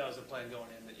 So that was the plan going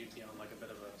in, that you'd be on like a bit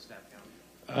of a snap count?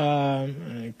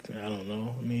 I don't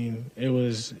know. I mean, it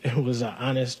was an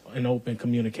honest and open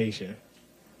communication.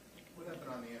 What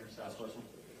happened on the interception?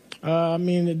 I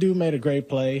mean, the dude made a great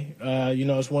play.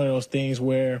 It's one of those things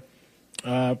where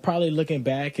probably looking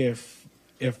back, if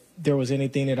there was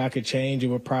anything that I could change, it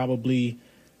would probably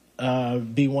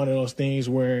be one of those things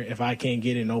where if I can't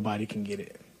get it, nobody can get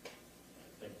it.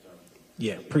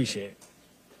 Yeah, appreciate it.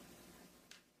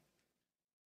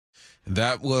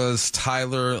 That was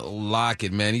Tyler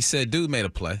Lockett, man. He said, dude made a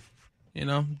play.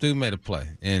 Dude made a play.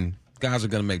 And guys are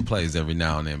going to make plays every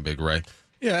now and then, Big Ray.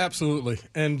 Yeah, absolutely.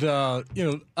 And,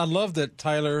 I love that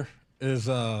Tyler is,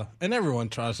 and everyone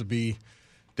tries to be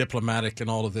diplomatic in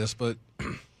all of this, but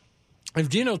if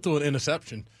Geno threw an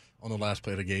interception on the last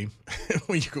play of the game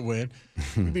when you could win,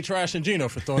 you'd be trashing Geno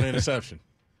for throwing an interception.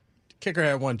 Kicker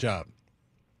had one job: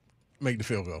 make the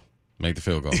field goal. Make the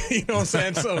field goal. You know what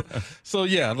I'm saying? So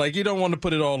yeah, like you don't want to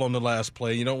put it all on the last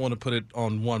play. You don't want to put it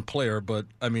on one player, but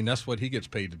I mean that's what he gets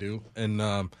paid to do,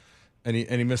 and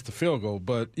he missed the field goal.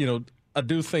 But I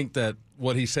do think that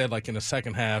what he said, like in the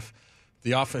second half,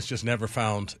 the offense just never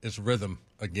found its rhythm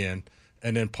again,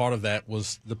 and then part of that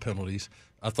was the penalties.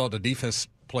 I thought the defense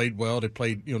played well. They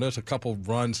played, there's a couple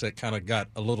runs that kind of got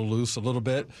a little loose a little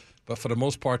bit. But for the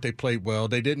most part, they played well.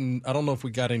 They didn't. I don't know if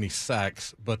we got any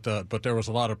sacks, but there was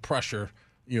a lot of pressure,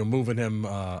 moving him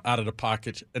out of the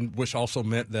pocket, and which also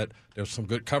meant that there was some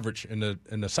good coverage in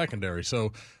the secondary.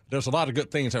 So there's a lot of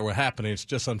good things that were happening. It's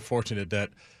just unfortunate that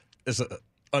it's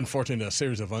a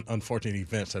series of unfortunate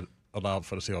events that allowed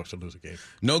for the Seahawks to lose a game.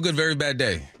 No good, very bad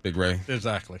day, Big Ray.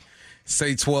 Exactly.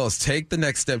 Say 12s. Take the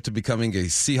next step to becoming a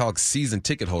Seahawks season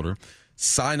ticket holder.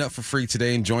 Sign up for free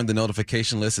today and join the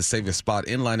notification list to save a spot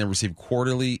in line and receive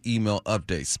quarterly email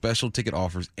updates, special ticket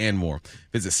offers, and more.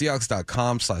 Visit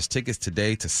Seahawks.com/tickets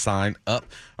today to sign up.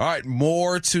 All right,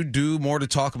 more to do, more to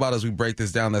talk about as we break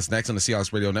this down. That's next on the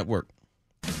Seahawks Radio Network.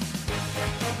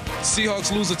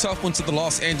 Seahawks lose a tough one to the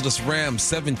Los Angeles Rams,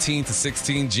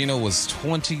 17-16. Geno was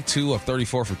 22 of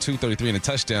 34 for 233 and a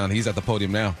touchdown. He's at the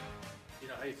podium now.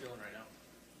 How you feeling right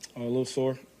now? A little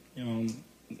sore.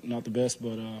 Not the best,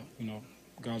 but,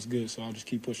 God's good, so I'll just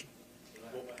keep pushing.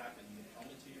 What happened? You hit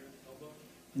helmet to your elbow?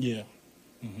 Yeah.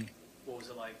 Mm-hmm. What was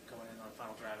it like going in on the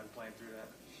final drive and playing through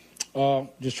that?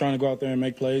 Just trying to go out there and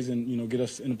make plays and, get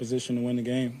us in a position to win the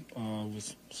game.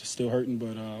 Was still hurting,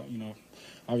 but,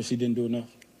 obviously didn't do enough.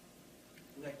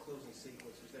 In that closing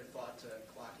sequence, was there thought to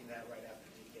clocking that right after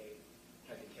DK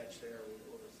had the catch there,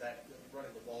 or was that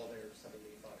running the ball there something that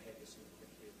you thought, hey, this is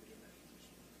quickly in that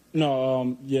position?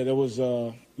 No, there was,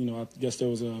 I guess there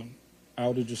was a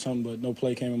outage or something, but no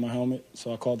play came in my helmet,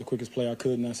 so I called the quickest play I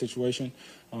could in that situation.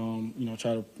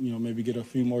 Try to, maybe get a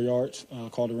few more yards,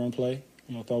 called a run play.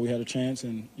 Thought we had a chance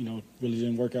and, really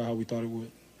didn't work out how we thought it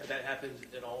would. Had that happened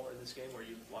at all in this game where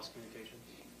you lost communication?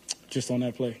 Just on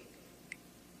that play.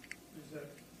 Is that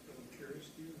curious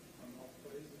to you on all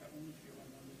plays that one? If you want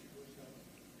to know that you lose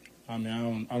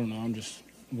that? I don't know. I'm just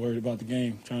worried about the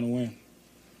game, trying to win.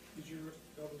 Did your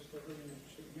elbow start hurting when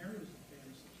you're sitting here, or is it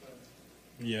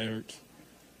pain? Yeah, it hurts.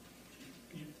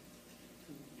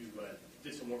 You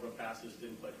some more of a passes,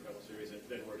 didn't play for a couple series, and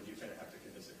then where did you kind of have to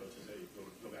convince the coaches that you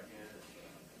go back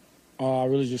in? I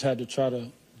really just had to try to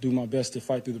do my best to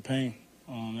fight through the pain.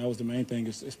 That was the main thing,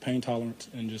 is pain tolerance,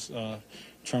 and just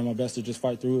trying my best to just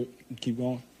fight through it and keep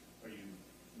going. Are you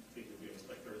think you'll be able to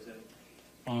play Thursday?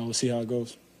 We'll see how it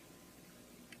goes.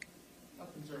 How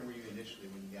concerned were you initially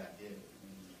when you got hit?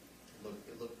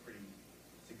 It looked pretty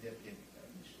significant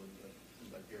initially, but it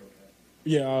seems like you're okay.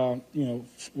 Yeah,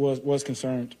 was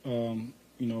concerned.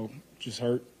 Just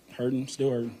hurting, still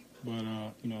hurting. But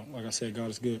like I said, God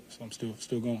is good, so I'm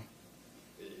still going.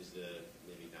 Is the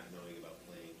maybe not knowing about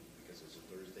playing because it's a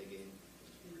Thursday game?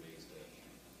 Just a few days to.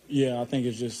 Yeah, I think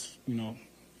it's just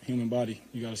human body.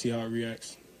 You got to see how it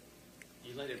reacts.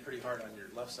 You landed pretty hard on your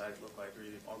left side. Look like, are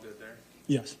you all good there?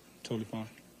 Yes, totally fine.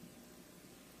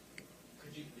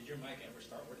 Did your mic ever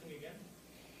start working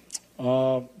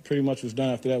again? Pretty much was done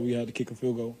after that. We had to kick a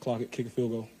field goal, clock it, kick a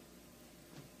field goal.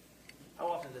 How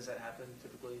often does that happen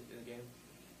typically in a game?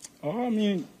 I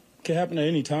mean, it can happen at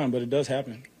any time, but it does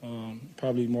happen.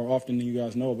 Probably more often than you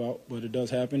guys know about, but it does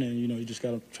happen, and you just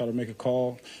got to try to make a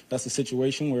call. That's a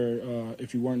situation where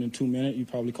if you weren't in 2 minutes, you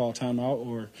probably call a timeout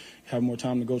or have more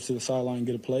time to go to the sideline and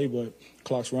get a play. But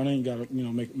clock's running, you got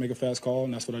to make a fast call,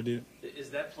 and that's what I did. Is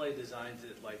that play designed to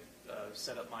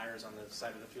set up Myers on the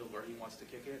side of the field where he wants to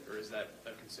kick it, or is that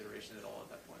a consideration at all at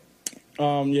that point?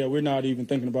 Yeah, we're not even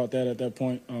thinking about that at that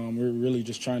point. We're really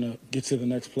just trying to get to the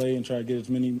next play and try to get as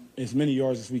many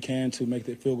yards as we can to make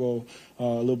the field goal a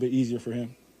little bit easier for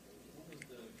him. What was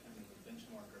the kind of the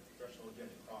benchmark or threshold you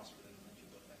had to cross for them to let you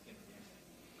go back into the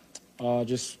game?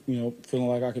 Just feeling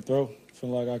like I could throw,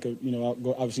 feeling like I could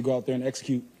obviously go out there and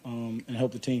execute and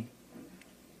help the team.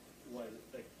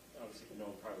 Obviously, no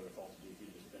probably the fault of you. If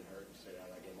you've just been hurt and stayed out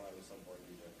of that game, why was it so important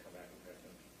for you to come back and pick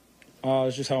them?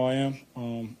 It's just how I am.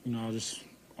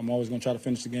 I'm always going to try to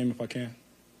finish the game if I can.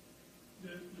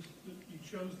 You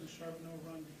chose the sharp no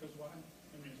run because why?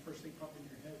 I mean, the first thing popped in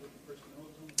your head with the personnel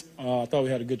is on the field. I thought we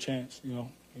had a good chance.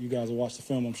 You guys will watch the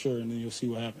film, I'm sure, and then you'll see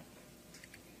what happened.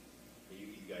 You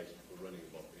guys were running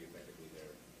the ball pretty effectively there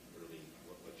early.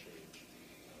 What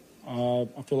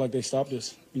changed? I feel like they stopped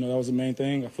us. That was the main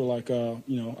thing. I feel like,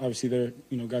 obviously they're,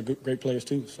 got great players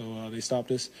too. So they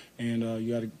stopped us, and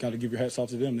you got to give your hats off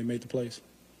to them. They made the plays.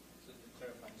 So to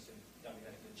clarify, you said Dummy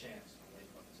had a good chance.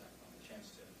 A chance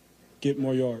to Get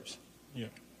more yards. Yeah.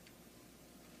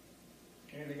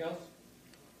 Anything else?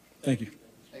 Thank you.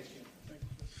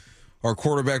 Our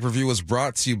quarterback review was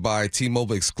brought to you by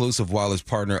T-Mobile, exclusive wireless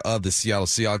partner of the Seattle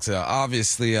Seahawks.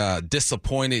 Obviously,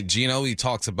 disappointed. Gino, he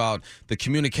talks about the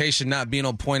communication not being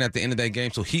on point at the end of that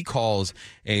game, so he calls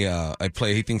a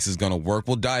play he thinks is going to work.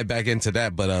 We'll dive back into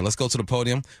that, but let's go to the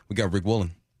podium. We got Rick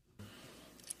Woolen.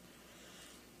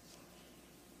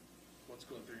 What's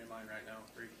going through your mind right now,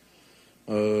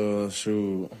 Rick?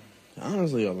 Shoot,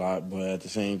 honestly a lot, but at the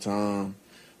same time,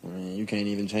 I mean, you can't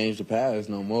even change the past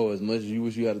no more. As much as you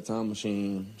wish you had a time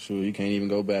machine, sure, you can't even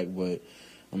go back. But,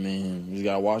 I mean, you just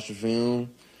got to watch the film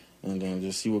and then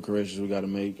just see what corrections we got to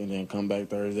make and then come back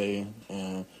Thursday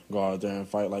and go out there and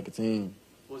fight like a team.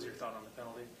 What was your thought on the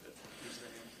penalty?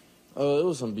 It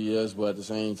was some BS, but at the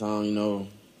same time,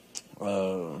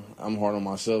 I'm hard on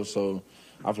myself, so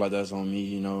I feel like that's on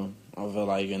me, I feel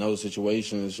like in those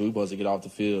situations, we're supposed to get off the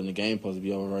field and the game supposed to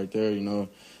be over right there, And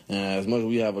as much as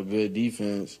we have a good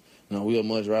defense, we would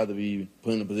much rather be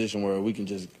put in a position where we can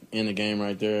just end the game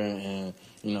right there and,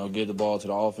 get the ball to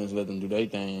the offense, let them do their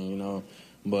thing,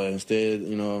 But instead,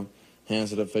 hands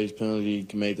to the face penalty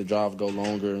can make the drive go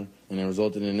longer, and it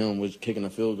resulted in them with kicking a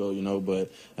field goal,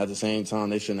 But at the same time,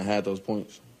 they shouldn't have had those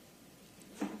points.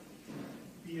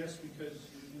 BS because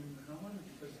you didn't know one, or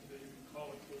because they didn't call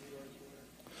it 40 yards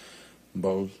or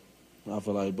Both. I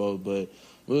feel like both, but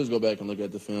we'll just go back and look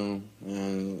at the film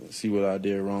and see what I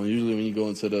did wrong. Usually when you go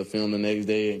into the film the next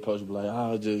day and coach will be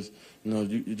like,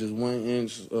 you just 1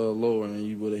 inch lower and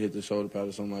you would have hit the shoulder pad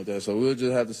or something like that. So we'll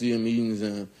just have to see in meetings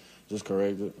and just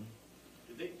correct it.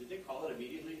 Did they call it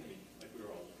immediately? I mean, we were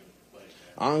all looking at the play.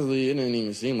 Honestly, it didn't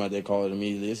even seem like they called it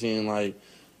immediately. It seemed like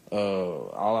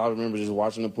all I remember just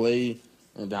watching the play,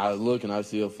 and then I look and I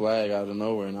see a flag out of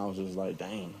nowhere, and I was just like,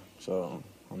 dang. So,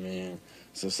 I mean,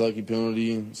 it's a sucky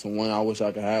penalty. It's one I wish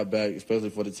I could have back,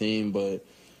 especially for the team. But,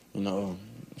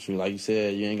 like you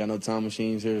said, you ain't got no time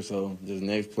machines here, so just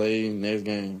next play, next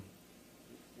game.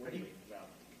 What do you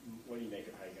make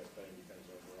of how you guys played defense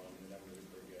overall? I mean, that was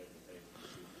pretty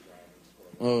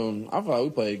good. I feel like we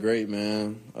played great,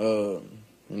 man.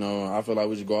 I feel like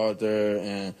we just go out there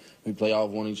and we play off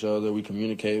one each other. We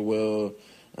communicate well.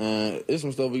 It's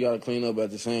some stuff we got to clean up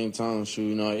at the same time.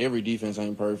 Every defense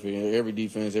ain't perfect. Every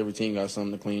defense, every team got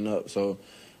something to clean up. So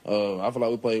I feel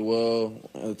like we played well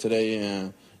today,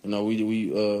 and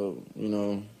we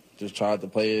just tried to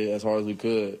play it as hard as we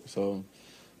could. So,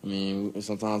 I mean,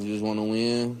 sometimes we just want to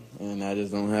win, and that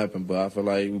just don't happen. But I feel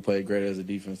like we played great as a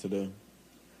defense today.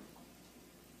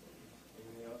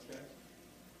 Anything else,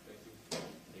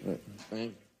 guys?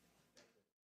 Thank you.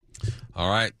 All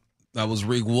right. That was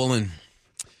Reek Woolen.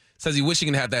 Says he wish he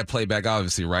can have that play back,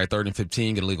 obviously, right? 3rd and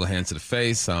 15, get a legal hand to the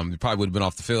face. He probably would have been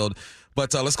off the field.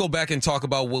 But let's go back and talk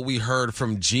about what we heard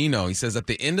from Geno. He says at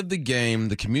the end of the game,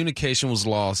 the communication was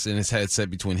lost in his headset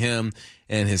between him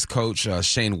and his coach,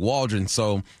 Shane Waldron.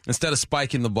 So instead of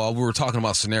spiking the ball, we were talking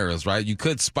about scenarios, right? You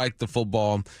could spike the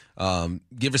football,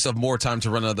 give yourself more time to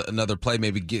run another play,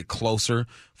 maybe get closer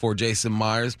for Jason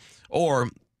Myers. Or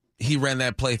he ran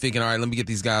that play thinking, all right, let me get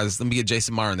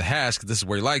Jason Myers in the hash because this is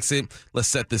where he likes it. Let's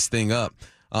set this thing up.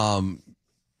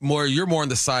 You're more on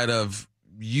the side of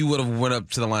you would have went up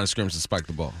to the line of scrimmage and spiked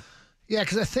the ball. Yeah,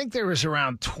 because I think there was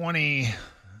around 20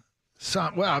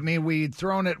 Well, I mean, we'd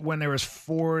thrown it when there was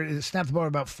snapped the ball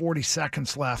about 40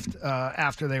 seconds left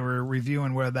after they were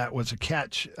reviewing whether that was a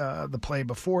catch, the play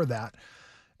before that.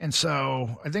 And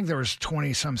so I think there was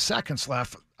 20-some seconds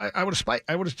left. I would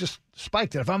have just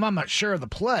spiked it. If I'm not sure of the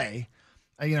play,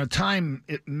 time,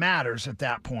 it matters at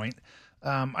that point.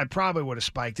 I probably would have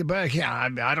spiked it. But, yeah,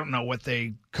 I don't know what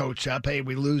they coach up. Hey,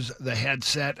 we lose the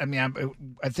headset. I mean,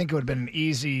 I think it would have been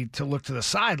easy to look to the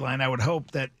sideline. I would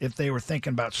hope that if they were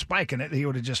thinking about spiking it, he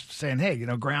would have just saying, hey,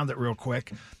 ground it real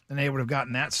quick, and they would have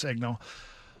gotten that signal.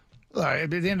 At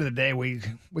the end of the day, we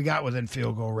got within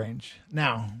field goal range.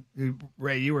 Now,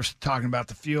 Ray, you were talking about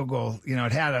the field goal.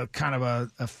 It had a kind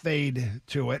of a fade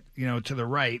to it, to the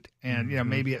right, and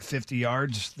maybe at 50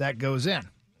 yards that goes in.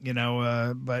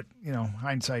 But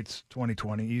hindsight's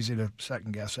 20/20. Easy to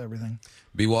second guess everything.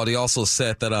 B. Waldy also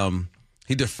said that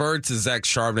he deferred to Zach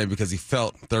Charbonnet because he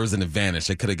felt there was an advantage.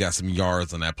 They could have got some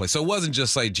yards on that play. So it wasn't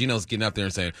just like Geno's getting up there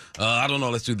and saying, I don't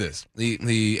know, let's do this.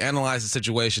 He analyzed the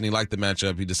situation. He liked the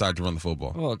matchup. He decided to run the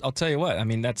football. Well, I'll tell you what. I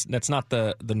mean, that's not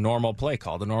the normal play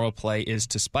call. The normal play is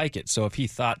to spike it. So if he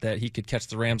thought that he could catch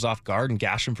the Rams off guard and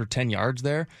gash them for 10 yards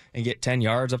there and get 10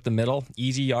 yards up the middle,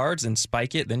 easy yards, and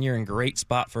spike it, then you're in great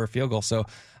spot for a field goal. So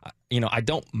I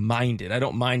don't mind it. I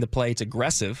don't mind the play. It's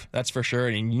aggressive, that's for sure,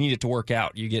 and you need it to work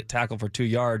out. You get tackled for 2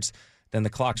 yards, then the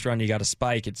clock's run, you got to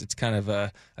spike. It's kind of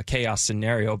a chaos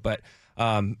scenario, but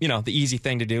the easy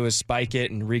thing to do is spike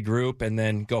it and regroup and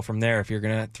then go from there if you're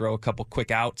going to throw a couple quick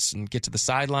outs and get to the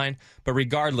sideline. But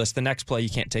regardless, the next play you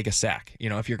can't take a sack,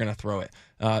 if you're going to throw it.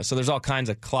 So there's all kinds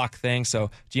of clock things.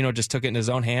 So Geno just took it in his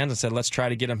own hands and said, let's try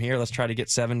to get him here. Let's try to get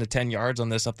 7 to 10 yards on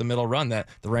this up the middle run that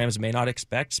the Rams may not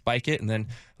expect, spike it, and then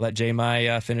let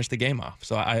J-My finish the game off.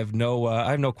 So I have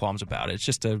no qualms about it. It's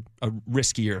just a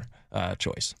riskier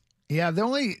choice. Yeah, the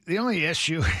only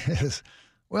issue is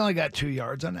we only got 2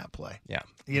 yards on that play. Yeah.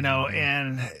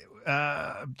 And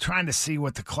trying to see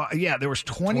what the clock. Yeah, there was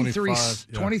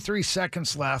 23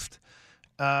 seconds left.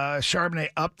 Charbonnet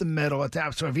up the middle at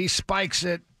that. So if he spikes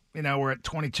it, we're at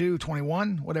 22,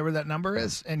 21, whatever that number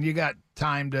is, and you got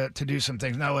time to do some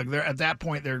things. Now, look, at that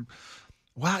point,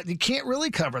 you can't really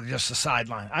cover just the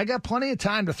sideline. I got plenty of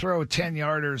time to throw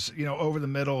 10-yarders, over the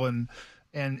middle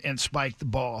and spike the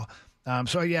ball.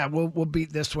 We'll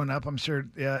beat this one up. I'm sure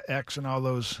X and all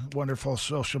those wonderful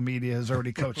social media has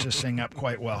already coached this thing up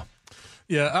quite well.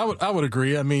 Yeah, I would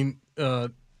agree. I mean,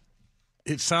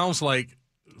 it sounds like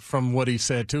from what he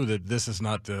said too that this is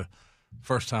not the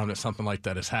first time that something like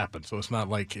that has happened. So it's not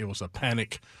like it was a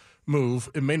panic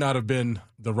move. It may not have been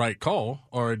the right call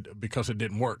or because it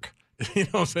didn't work. You know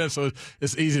what I'm saying? So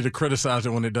it's easy to criticize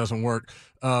it when it doesn't work.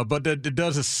 But it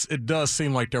does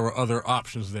seem like there were other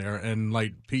options there. And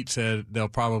like Pete said, they'll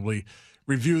probably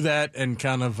review that and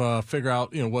kind of figure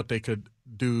out, what they could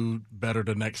do better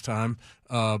the next time.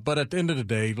 But at the end of the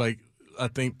day, like I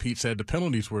think Pete said, the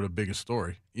penalties were the biggest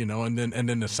story, and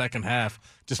then the second half,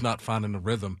 just not finding the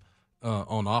rhythm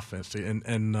on offense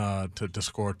and to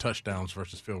score touchdowns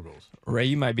versus field goals. Ray,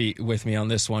 you might be with me on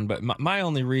this one, but my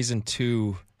only reason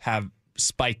to have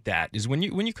spiked that is when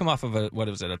you come off of a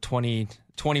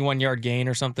 21-yard gain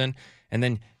or something, and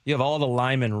then you have all the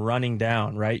linemen running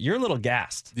down, right? You're a little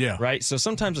gassed, yeah, right? So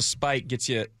sometimes a spike gets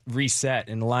you reset,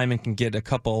 and the lineman can get a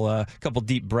couple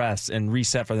deep breaths and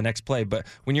reset for the next play. But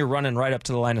when you're running right up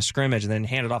to the line of scrimmage and then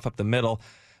hand it off up the middle,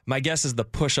 my guess is the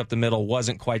push up the middle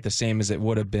wasn't quite the same as it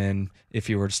would have been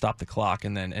if you were to stop the clock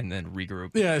and then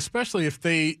regroup. Yeah, especially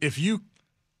if you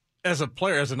as a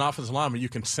player, as an offensive lineman, you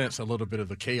can sense a little bit of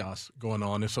the chaos going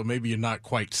on, and so maybe you're not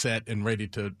quite set and ready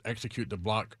to execute the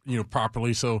block,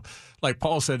 properly. So, like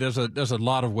Paul said, there's a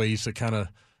lot of ways to kind of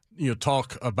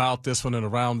talk about this one and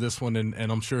around this one,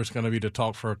 and I'm sure it's going to be the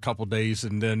talk for a couple days,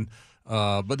 and then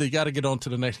but they got to get on to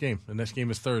the next game. The next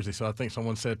game is Thursday, so I think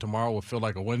someone said tomorrow will feel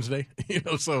like a Wednesday.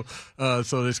 So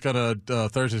it's gonna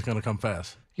Thursday's gonna come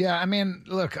fast. Yeah, I mean,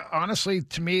 look, honestly,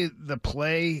 to me, the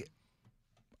play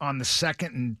on the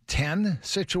 2nd and 10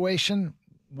 situation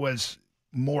was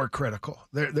more critical.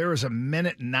 There was a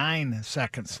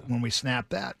 1:09 when we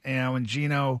snapped that, and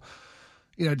Gino,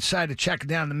 decided to check it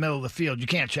down the middle of the field. You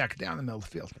can't check it down the middle of the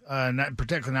field,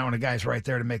 particularly not when a guy's right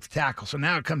there to make the tackle. So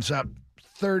now it comes up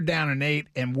 3rd down and 8,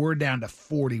 and we're down to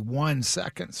 41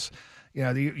 seconds.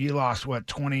 You lost,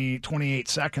 28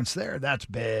 seconds there. That's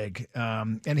big.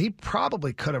 And he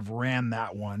probably could have ran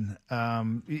that one.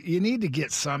 You need to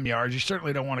get some yards. You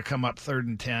certainly don't want to come up 3rd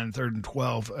and 10, 3rd and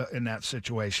 12 in that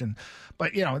situation.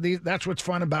 But, that's what's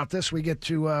fun about this. We get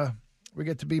to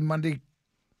be Monday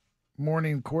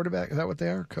morning quarterback. Is that what they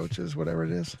are? Coaches, whatever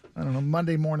it is? I don't know.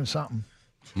 Monday morning something.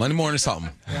 Monday morning something.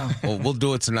 Yeah. We'll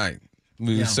do it tonight.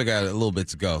 We still got a little bit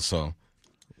to go, so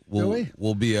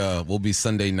we'll be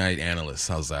Sunday night analysts.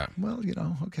 How's that? Well,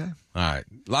 okay. All right.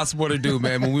 Lots more to do,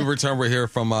 man. When we return, we'll hear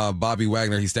from Bobby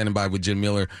Wagner. He's standing by with Jim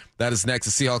Miller. That is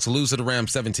next. The Seahawks lose to the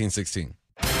Rams 17-16.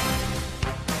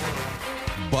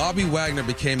 Bobby Wagner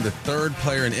became the 3rd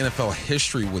player in NFL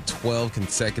history with 12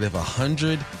 consecutive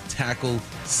 100-tackle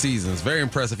seasons. Very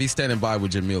impressive. He's standing by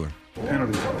with Jim Miller.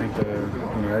 Penalties, I think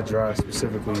that drive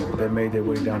specifically, that made their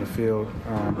way down the field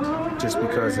just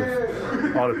because of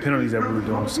all the penalties that we were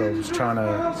doing. So just trying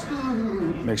to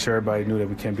make sure everybody knew that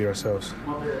we can't beat ourselves.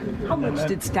 How much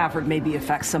did Stafford maybe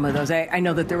affect some of those? I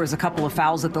know that there was a couple of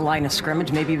fouls at the line of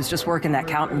scrimmage. Maybe he was just working that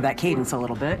count and that cadence a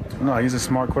little bit. No, he's a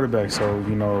smart quarterback. So,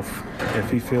 if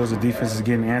he feels the defense is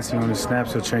getting antsy on his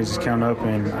snaps, he'll change his count up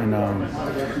and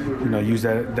use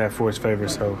that for his favor.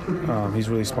 So he's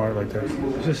really smart like that.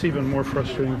 Is this even more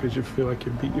frustrating because you feel like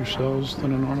you beat yourselves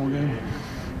than a normal game?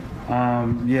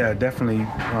 Yeah, definitely.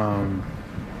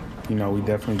 We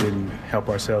definitely didn't help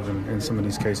ourselves in some of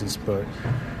these cases, but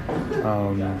we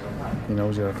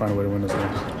just got to find a way to win those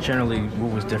games. Generally,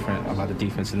 what was different about the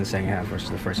defense in the second half versus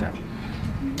the first half?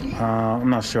 I'm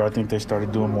not sure. I think they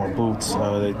started doing more boots.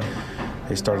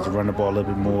 They started to run the ball a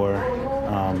little bit more.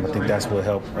 I think that's what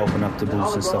helped open up the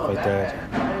boots and stuff like that.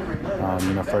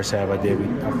 First half I feel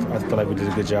like we did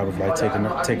a good job of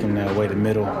taking away the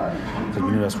middle because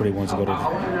we knew that's where they wanted to go to.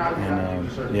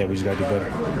 And we just got to do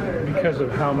better. Because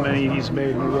of how many he's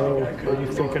made in a row, are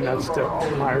you thinking that's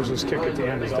Myers' kick at the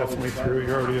end is definitely through?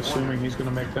 You're already assuming he's going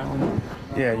to make that one?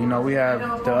 Yeah, we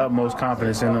have the utmost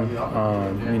confidence in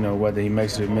him. Whether he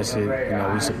makes it or miss it,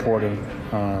 we support him.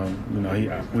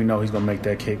 We know he's going to make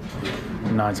that kick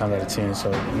 9 times out of 10.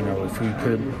 So, if we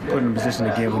put him in position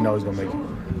again, we know he's going to make it.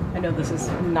 I know this is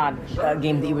not a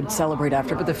game that you would celebrate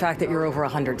after, but the fact that you're over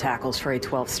 100 tackles for a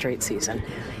 12th straight season,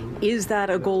 is that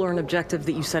a goal or an objective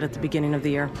that you set at the beginning of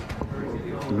the year?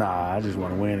 Nah, I just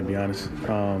want to win, to be honest.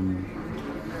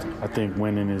 I think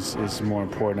winning is more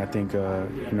important. I think,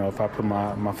 if I put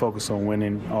my focus on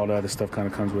winning, all the other stuff kind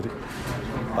of comes with it.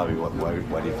 Bobby,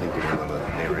 why do you think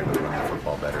they were able to run the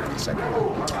football better in the second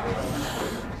half?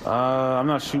 I'm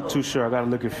not too sure. I got to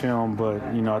look at film, but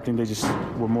I think they just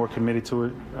were more committed to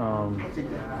it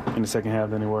in the second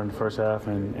half than they were in the first half,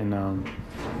 and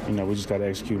we just got to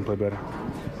execute and play better.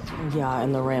 Yeah,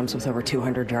 and the Rams with over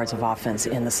 200 yards of offense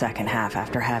in the second half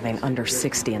after having under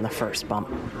 60 in the first bump.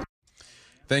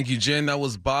 Thank you, Jen. That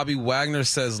was Bobby Wagner.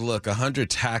 Says, look, 100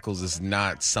 tackles is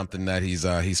not something that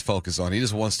he's focused on. He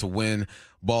just wants to win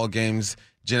ball games.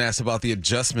 Jen asked about the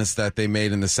adjustments that they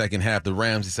made in the second half. The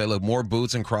Rams, he said, look, more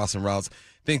boots and crossing routes.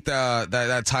 Think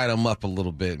that tied them up a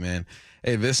little bit, man.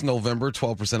 Hey, this November,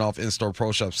 12% off in-store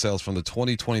Pro Shop sales from the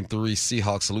 2023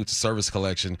 Seahawks Salute to Service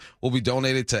collection will be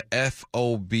donated to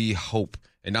FOB Hope,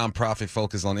 a nonprofit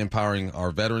focused on empowering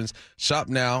our veterans. Shop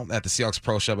now at the Seahawks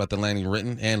Pro Shop at the Landing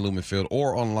Renton and Lumen Field,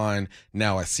 or online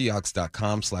now at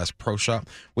Seahawks.com/Pro Shop.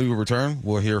 When we return,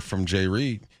 we'll hear from Jay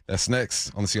Reed. That's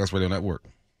next on the Seahawks Radio Network.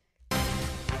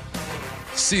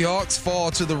 Seahawks fall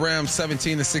to the Rams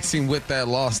 17-16 with that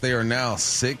loss. They are now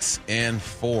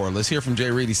 6-4. Let's hear from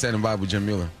Jay Reed. He's standing by with Jim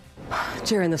Mueller.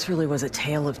 Jaron, this really was a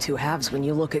tale of two halves. When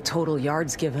you look at total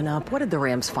yards given up, what did the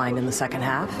Rams find in the second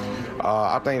half?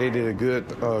 I think they did a good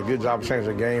job of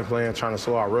changing the game plan, trying to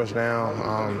slow our rush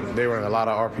down. They were in a lot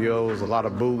of RPOs, a lot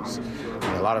of boots,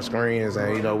 and a lot of screens,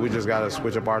 and we just got to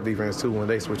switch up our defense too when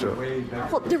they switch up.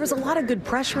 Well, there was a lot of good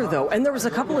pressure though, and there was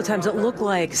a couple of times it looked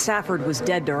like Stafford was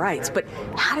dead to rights. But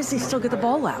how does he still get the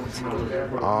ball out?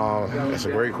 That's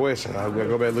a great question. I'm gonna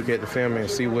go back and look at the film and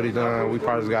see what he done. We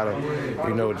probably just got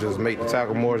to, just make the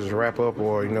tackle more, just wrap up,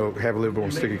 or, have a little bit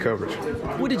more sticky coverage.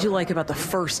 What did you like about the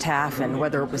first half, and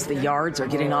whether it was the yards or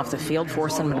getting off the field,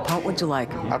 forcing them to punt? What did you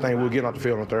like? I think we'll get off the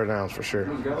field on third downs for sure.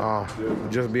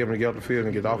 Just be able to get off the field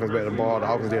and get the offense back the ball.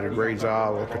 The offense did a great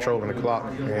job of controlling the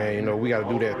clock, and, we got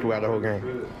to do that throughout the whole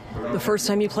game. The first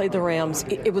time you played the Rams,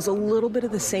 it was a little bit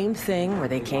of the same thing where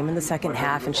they came in the second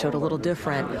half and showed a little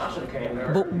different.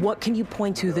 But what can you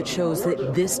point to that shows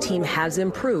that this team has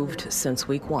improved since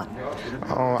week 1?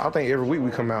 I think every week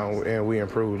we come out and we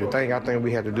improve. The thing I think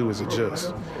we have to do is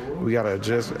adjust. We got to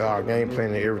adjust our game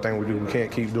plan and everything we do. We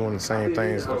can't keep doing the same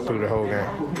things through the whole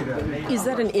game. Is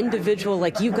that an individual,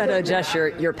 like you've got to adjust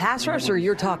your pass rush, or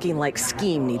you're talking like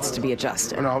scheme needs to be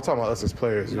adjusted? No, I'm talking about us as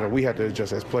players. We have to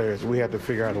adjust as players. We have to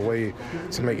figure out a way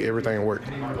to make everything work.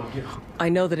 I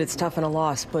know that it's tough in a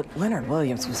loss, but Leonard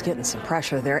Williams was getting some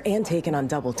pressure there and taking on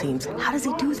double teams. How does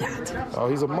he do that? Oh,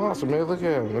 he's a monster, man. Look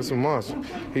at him. It's a monster.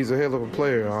 He's a hell of a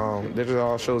player. That just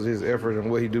all shows his effort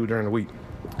and what he do during the week.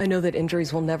 I know that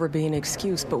injuries will never be an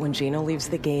excuse, but when Geno leaves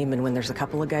the game and when there's a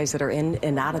couple of guys that are in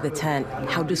and out of the tent,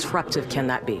 how disruptive can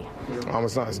that be?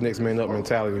 It's not his next man up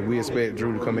mentality. We expect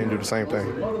Drew to come in and do the same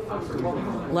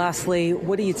thing. Lastly,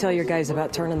 what do you tell your guys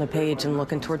about turning the page and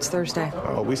looking towards Thursday?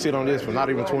 We sit on this for not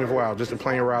even 24 hours, just a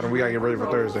plane ride, and we got to get ready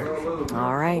for Thursday.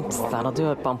 All right, that'll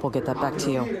do it. Bump, we'll get that back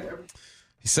to you.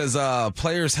 He says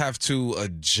players have to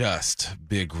adjust,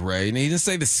 Big Ray. And he didn't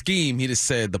say the scheme. He just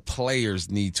said the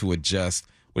players need to adjust.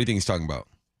 What do you think he's talking about?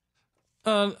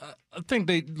 I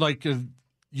think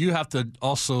you have to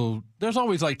also – there's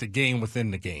always the game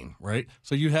within the game, right?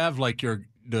 So you have your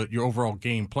overall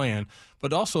game plan,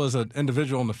 but also as an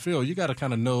individual on the field, you got to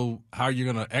kind of know how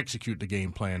you're going to execute the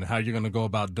game plan and how you're going to go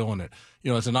about doing it.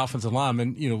 As an offensive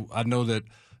lineman, I know that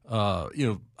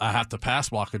I have to pass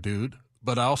block a dude,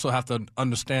 but I also have to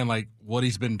understand what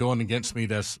he's been doing against me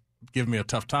that's giving me a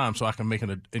tough time, so I can make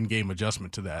an in-game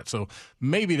adjustment to that. So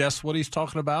maybe that's what he's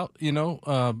talking about,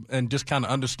 and just kind of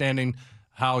understanding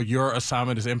how your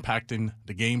assignment is impacting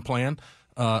the game plan.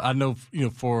 I know,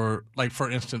 for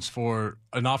instance, for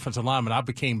an offensive lineman, I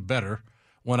became better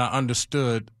when I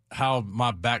understood how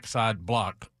my backside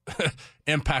block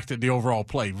impacted the overall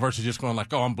play versus just going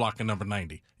I'm blocking number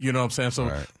 90. You know what I'm saying?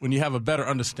 So when you have a better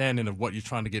understanding of what you're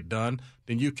trying to get done,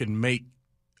 then you can make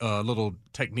little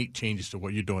technique changes to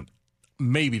what you're doing.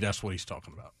 Maybe that's what he's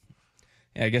talking about.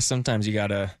 Yeah, I guess sometimes you got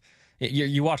to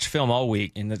you watch film all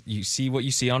week and you see what you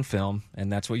see on film,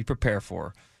 and that's what you prepare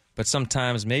for. But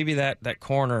sometimes maybe that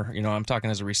corner, I'm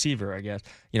talking as a receiver, I guess,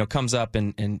 comes up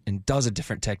and does a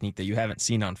different technique that you haven't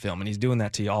seen on film. And he's doing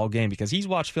that to you all game because he's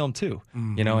watched film too,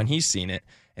 and he's seen it.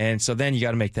 And so then you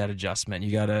got to make that adjustment.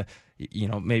 You got to,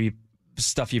 maybe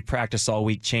stuff you've practiced all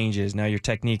week changes. Now your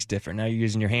technique's different. Now you're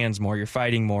using your hands more. You're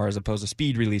fighting more as opposed to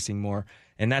speed releasing more.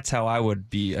 And that's how I would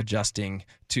be adjusting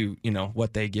to,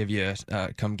 what they give you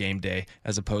come game day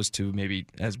as opposed to maybe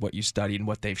as what you studied and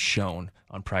what they've shown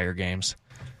on prior games.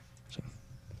 So.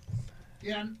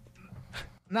 Yeah,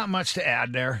 not much to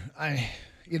add there. I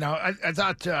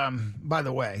thought, by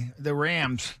the way, the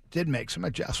Rams did make some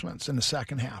adjustments in the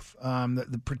second half.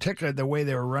 Particularly the way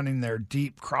they were running their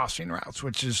deep crossing routes,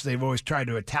 which is they've always tried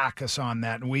to attack us on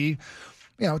that. And we,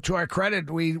 to our credit,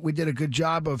 we did a good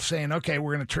job of saying, okay,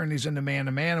 we're going to turn these into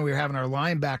man-to-man. And we were having our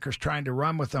linebackers trying to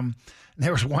run with them. And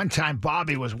there was one time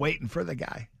Bobby was waiting for the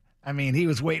guy. I mean, he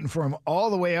was waiting for him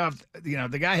all the way up.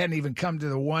 The guy hadn't even come to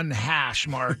the one hash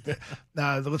mark,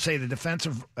 let's say the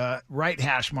defensive right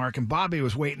hash mark, and Bobby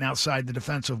was waiting outside the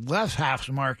defensive left hash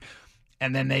mark,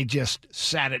 and then they just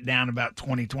sat it down about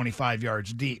 20, 25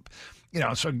 yards deep.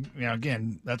 So,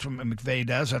 again, that's what McVay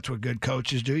does. That's what good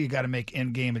coaches do. You got to make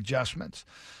in-game adjustments.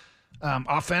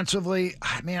 Offensively,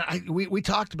 we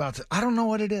talked about this. I don't know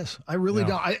what it is. I really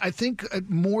don't. I think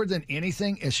more than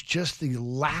anything, it's just the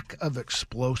lack of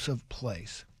explosive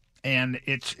plays. And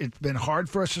it's been hard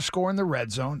for us to score in the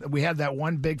red zone. We had that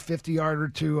one big 50-yarder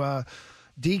to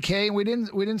DK, and we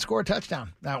didn't score a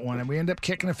touchdown that one, and we ended up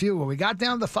kicking a few. Well, we got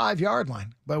down to the 5-yard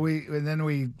line, but we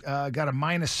got a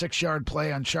minus 6-yard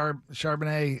play on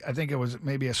Charbonnet. I think it was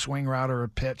maybe a swing route or a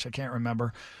pitch. I can't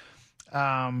remember.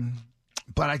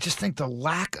 But I just think the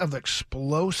lack of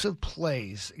explosive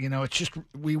plays, it's just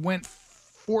we went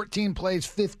 14 plays,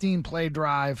 15-play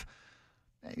drive.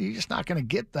 You're just not going to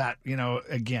get that,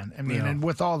 again. I mean, and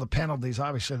with all the penalties,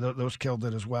 obviously those killed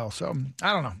it as well. So,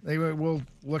 I don't know. We'll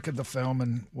look at the film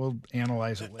and we'll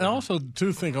analyze it later. And also,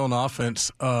 to think on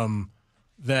offense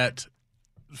that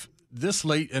this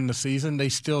late in the season, they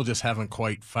still just haven't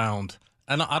quite found,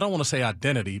 and I don't want to say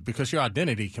identity because your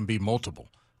identity can be multiple.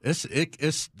 They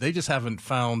just haven't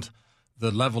found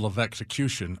the level of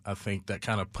execution, I think, that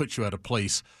kind of puts you at a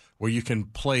place where you can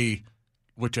play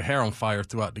with your hair on fire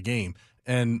throughout the game.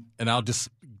 And I'll just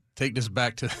take this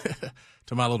back to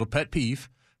to my little pet peeve,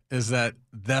 is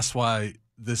that's why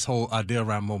this whole idea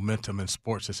around momentum in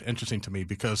sports is interesting to me,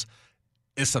 because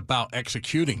it's about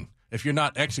executing. If you're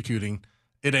not executing,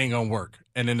 it ain't going to work.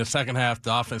 And in the second half,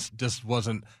 the offense just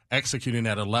wasn't executing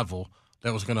at a level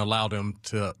that was going to allow them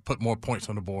to put more points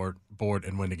on the board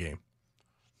and win the game.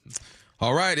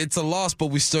 All right, it's a loss, but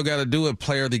we still got to do it.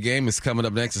 Player of the game is coming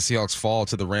up next. The Seahawks fall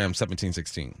to the Rams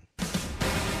 17-16.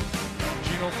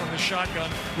 Gino from the shotgun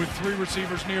with 3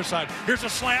 receivers near side. Here's a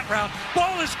slant route.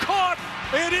 Ball is caught.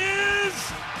 It is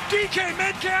DK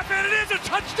Metcalf, and it is a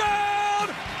touchdown,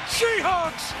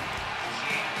 Seahawks.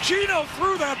 Gino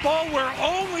threw that ball where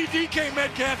only DK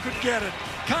Metcalf could get it.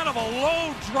 Kind of a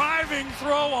low driving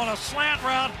throw on a slant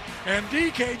route, and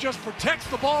DK just protects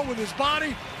the ball with his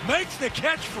body, makes the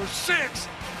catch for 6,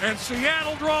 and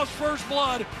Seattle draws first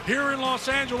blood here in Los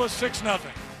Angeles, 6-0.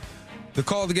 The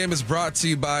call of the game is brought to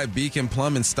you by Beacon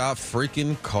Plumbing. Stop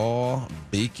freaking call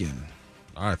Beacon.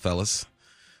 All right, fellas.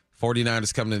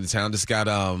 49ers coming into town. Just got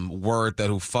word that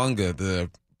Hufanga, the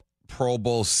Pro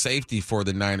Bowl safety for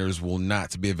the Niners, will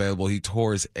not be available. He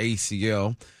tore his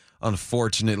ACL,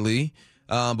 unfortunately.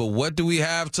 But what do we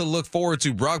have to look forward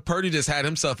to? Brock Purdy just had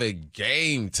himself a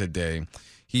game today.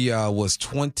 He was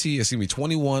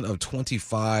 21 of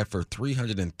 25 for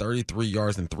 333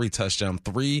 yards and 3 touchdowns.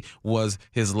 3 was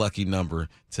his lucky number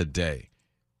today.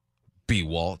 B.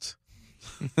 Walt.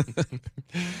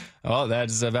 Oh,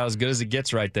 that's about as good as it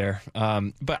gets right there.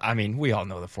 But, I mean, we all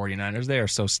know the 49ers. They are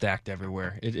so stacked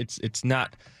everywhere. It's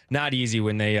not easy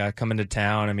when they come into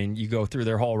town. I mean, you go through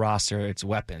their whole roster, it's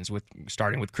weapons,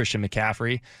 starting with Christian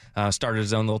McCaffrey. Started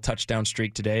his own little touchdown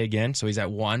streak today again, so he's at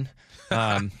 1.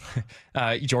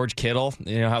 George Kittle,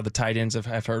 you know how the tight ends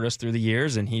have hurt us through the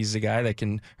years, and he's a guy that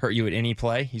can hurt you at any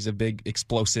play. He's a big,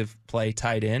 explosive play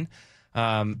tight end.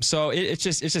 So it's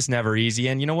just never easy.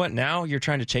 And you know what? Now you're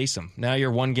trying to chase them. Now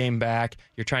you're 1 game back.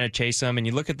 You're trying to chase them. And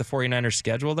you look at the 49ers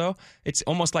schedule, though, it's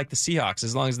almost like the Seahawks,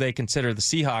 as long as they consider the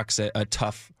Seahawks a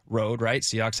tough road, right?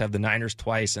 Seahawks have the Niners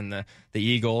twice and the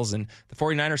Eagles, and the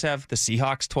 49ers have the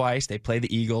Seahawks twice. They play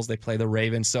the Eagles. They play the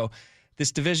Ravens. So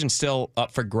this division's still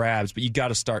up for grabs, but you got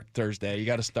to start Thursday. You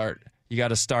got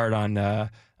to start on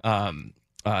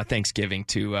Thanksgiving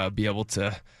to be able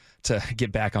to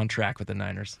get back on track with the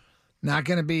Niners. Not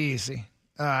going to be easy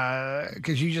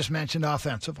because you just mentioned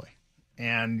offensively.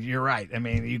 And you're right. I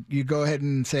mean, you go ahead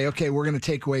and say, okay, we're going to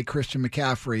take away Christian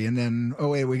McCaffrey. And then, oh,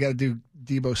 wait, we got to do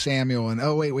Deebo Samuel. And,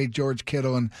 oh, wait, George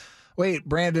Kittle. And, wait,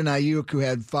 Brandon Ayuk, who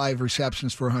had 5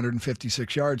 receptions for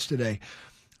 156 yards today.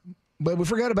 But we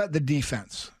forgot about the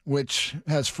defense, which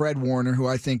has Fred Warner, who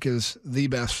I think is the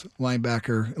best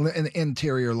linebacker, an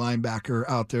interior linebacker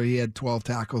out there. He had 12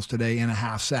 tackles today and a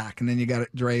half sack. And then you got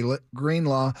Dre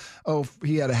Greenlaw. Oh,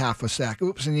 he had a half a sack.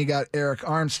 Oops. And you got Eric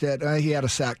Armstead. He had a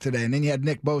sack today. And then you had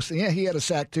Nick Bosa. Yeah, he had a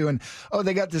sack too. And, oh,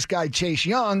 they got this guy Chase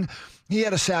Young. He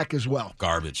had a sack as well.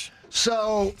 Garbage.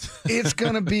 So it's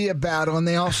going to be a battle. And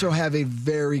they also have a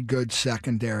very good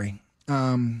secondary.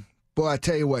 Boy, I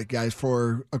tell you what, guys,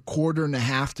 for a quarter and a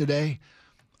half today,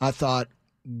 I thought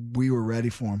we were ready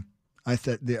for them. I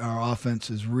thought our offense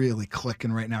is really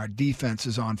clicking right now. Our defense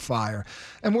is on fire.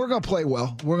 And we're going to play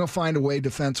well. We're going to find a way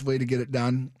defensively to get it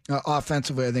done.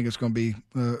 Offensively, I think it's going to be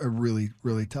a really,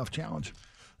 really tough challenge.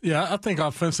 Yeah, I think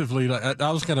offensively,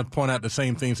 I was going to point out the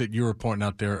same things that you were pointing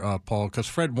out there, Paul, because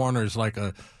Fred Warner is like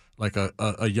a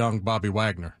young Bobby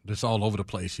Wagner. Just all over the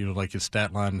place. You know, like his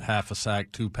stat line, half a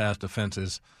sack, 2 pass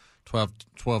defenses,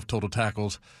 12 total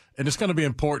tackles. And it's going to be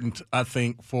important, I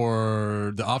think,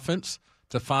 for the offense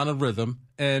to find a rhythm.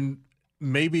 And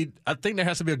maybe I think there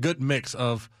has to be a good mix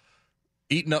of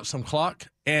eating up some clock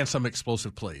and some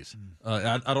explosive plays.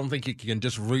 I don't think you can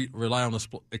just rely on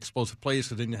the explosive plays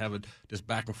because then you have this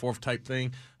back-and-forth type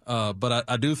thing. But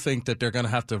I do think that they're going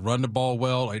to have to run the ball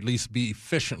well, or at least be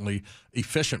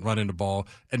efficient running the ball,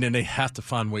 and then they have to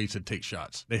find ways to take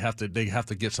shots. They have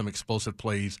to get some explosive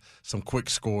plays, some quick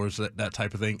scores, that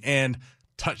type of thing, and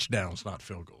touchdowns, not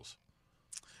field goals.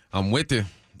 I'm with you.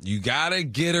 You got to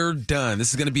get her done. This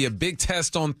is going to be a big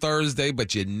test on Thursday,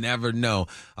 but you never know.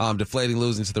 Deflating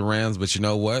losing to the Rams, but you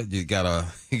know what? You got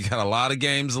a lot of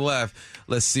games left.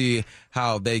 Let's see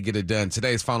how they get it done.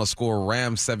 Today's final score,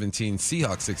 Rams 17,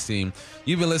 Seahawks 16.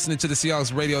 You've been listening to the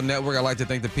Seahawks Radio Network. I'd like to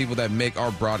thank the people that make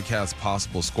our broadcast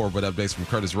possible. Scoreboard updates from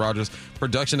Curtis Rogers.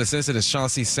 Production assistant is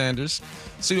Chauncey Sanders.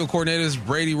 Studio coordinators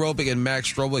Brady Robick and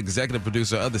Max Strobel. Executive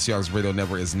producer of the Seahawks Radio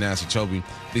Network is Nasser Chobe.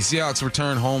 The Seahawks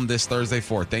return home this Thursday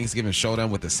for a Thanksgiving showdown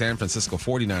with the San Francisco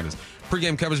 49ers.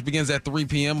 Pre-game coverage begins at 3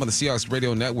 p.m. on the Seahawks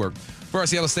Radio Network. For our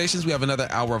Seattle stations, we have another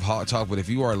hour of Hawk Talk, but if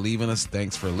you are leaving us,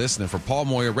 thanks for listening. For Paul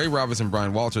Moyer, Ray Roberts, and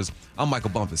Brian Walters, I'm Michael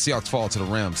Bumpus. Seahawks fall to the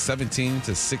Rams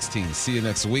 17-16. See you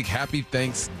next week. Happy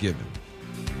Thanksgiving.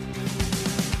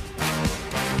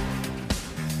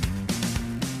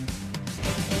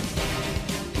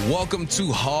 Welcome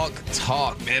to Hawk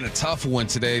Talk. Man, a tough one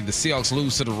today. The Seahawks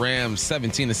lose to the Rams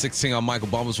 17-16 on Michael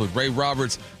Bumpus with Ray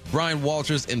Roberts, Brian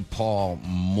Walters, and Paul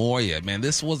Moyer. Man,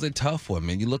 this was a tough one,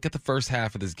 man. You look at the first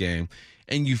half of this game,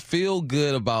 and you feel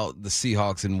good about the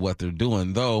Seahawks and what they're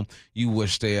doing, though you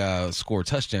wish they score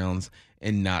touchdowns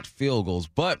and not field goals.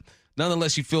 But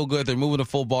nonetheless, you feel good. They're moving the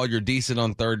football. You're decent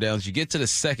on third downs. You get to the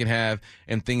second half,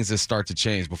 and things just start to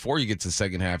change. Before you get to the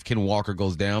second half, Ken Walker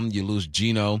goes down. You lose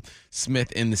Geno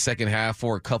Smith in the second half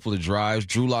for a couple of drives.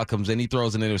 Drew Lock comes in. He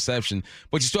throws an interception.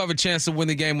 But you still have a chance to win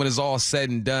the game when it's all said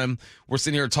and done. We're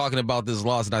sitting here talking about this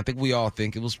loss, and I think we all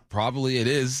think it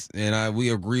is, and we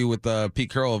agree with Pete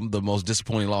Carroll, the most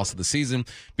disappointing loss of the season,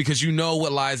 because you know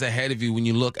what lies ahead of you when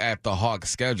you look at the Hawks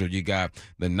schedule. You got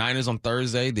the Niners on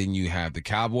Thursday, then you have the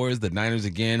Cowboys, the Niners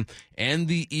again, and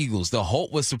the Eagles. The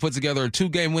hope was to put together a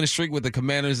 2-game winning streak with the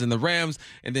Commanders and the Rams,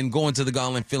 and then go into the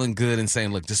gauntlet feeling good and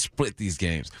saying, look, just split these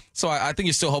games. So I think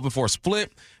you're still hoping for a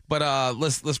split, but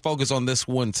let's focus on this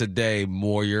one today,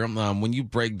 Moyer. When you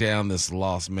break down this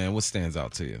loss, man, what stands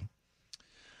out to you?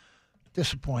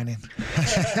 Disappointing.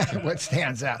 What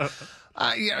stands out?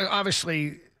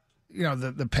 Obviously,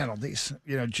 the penalties,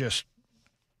 it just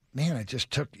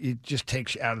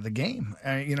takes you out of the game.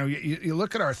 You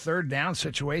look at our third down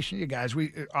situation, you guys, we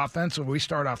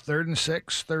start off 3rd and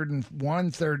 6, 3rd and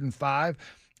 1, 3rd and 5,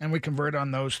 and we convert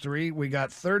on those 3. We got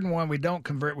 3rd and 1, we don't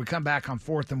convert. We come back on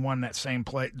 4th and 1 that same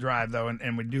play drive, though,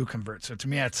 and we do convert. So to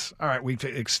me, that's all right. We've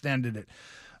extended it.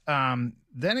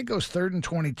 Then it goes 3rd and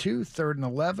 22, 3rd and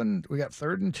 11. We got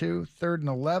 3rd and 2, 3rd and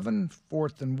 11,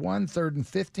 4th and 1, 3rd and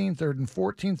 15, 3rd and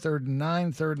 14, 3rd and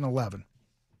 9, 3rd and 11.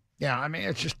 Yeah, I mean,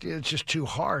 it's just too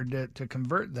hard to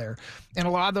convert there. And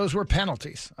a lot of those were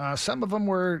penalties. Some of them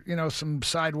were, some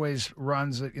sideways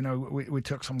runs that, we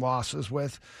took some losses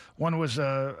with. One was,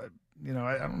 I don't know,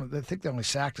 I think they only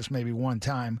sacked us maybe one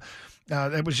time.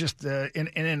 That was just in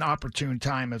an opportune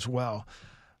time as well.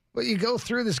 But you go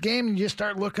through this game and you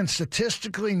start looking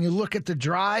statistically and you look at the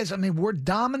drives. I mean, we're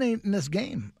dominating this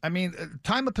game. I mean,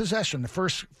 time of possession, the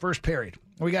first period.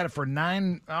 We got it for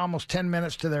 9, almost 10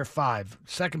 minutes to their 5.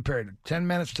 Second period, 10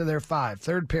 minutes to their 5.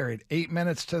 Third period, 8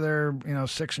 minutes to their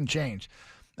 6 and change.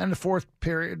 And the fourth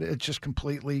period, it's just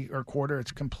completely, or quarter,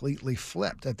 it's completely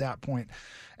flipped at that point.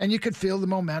 And you could feel the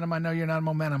momentum. I know you're not a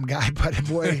momentum guy, but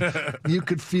boy, you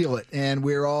could feel it. And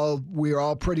we're all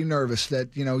pretty nervous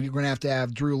that, you're going to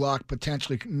have Drew Lock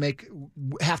potentially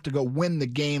have to go win the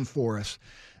game for us.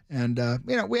 And,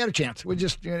 we had a chance. We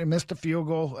just missed a field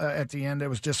goal at the end. It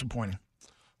was disappointing.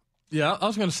 Yeah, I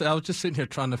was going to say, I was just sitting here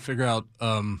trying to figure out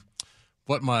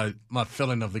what my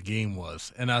feeling of the game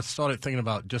was. And I started thinking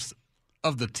about just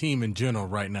of the team in general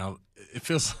right now. It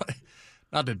feels like,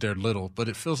 not that they're little, but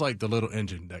it feels like the little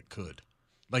engine that could.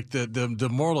 Like the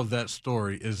moral of that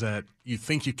story is that you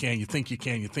think you can,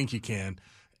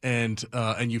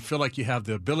 and you feel like you have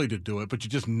the ability to do it, but you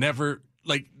just never,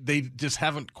 like, they just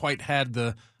haven't quite had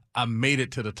I made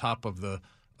it to the top of the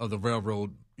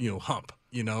railroad, hump,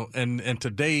 and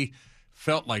today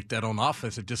felt like that on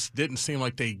offense. It just didn't seem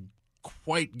like they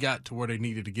quite got to where they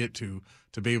needed to get to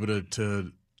be able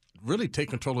to really take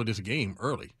control of this game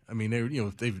early. I mean,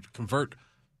 if they convert,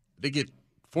 they get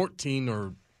 14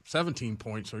 or 17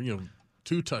 points or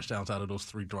 2 touchdowns out of those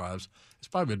 3 drives. It's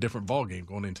probably a different ball game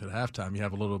going into the halftime. You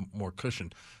have a little more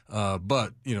cushion,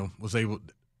 but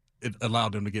it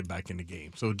allowed them to get back in the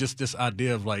game. So just this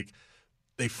idea of like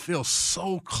they feel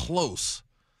so close,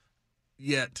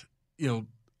 yet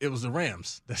it was the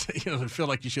Rams. They feel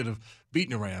like you should have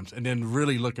beaten the Rams, and then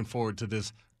really looking forward to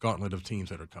this gauntlet of teams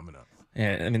that are coming up.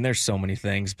 Yeah, I mean, there's so many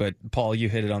things, but Paul, you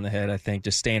hit it on the head. I think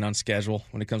just staying on schedule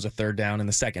when it comes to third down in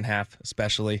the second half,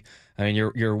 especially. I mean,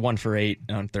 you're 1 for 8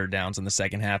 on third downs in the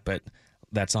second half, but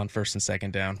that's on first and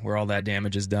second down where all that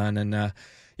damage is done. And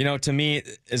to me,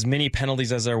 as many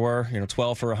penalties as there were,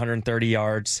 12 for 130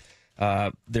 yards.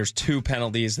 There's 2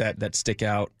 penalties that stick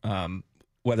out,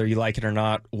 whether you like it or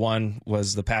not. One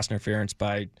was the pass interference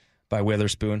by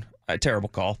Witherspoon. A terrible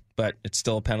call, but it's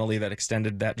still a penalty that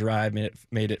extended that drive,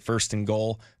 made it 1st and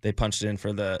goal. They punched it in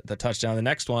for the touchdown. The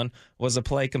next one was a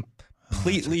play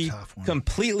completely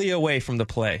away from the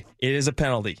play. It is a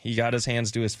penalty. He got his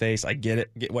hands to his face. I get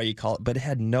what you call it, but it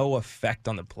had no effect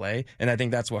on the play, and I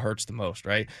think that's what hurts the most,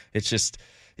 right? It's just,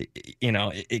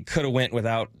 it could have went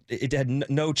without. It had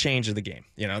no change of the game.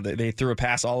 They threw a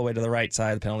pass all the way to the right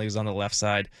side. The penalty was on the left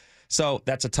side. So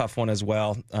that's a tough one as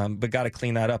well, but got to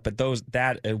clean that up. But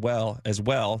that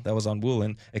was on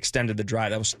Woolen, extended the drive.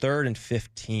 That was 3rd and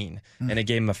 15, and it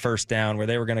gave them a first down where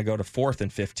they were going to go to 4th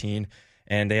and 15,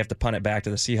 and they have to punt it back to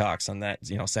the Seahawks on that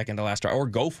second to last drive, or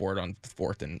go for it on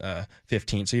 4th and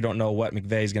 15. So you don't know what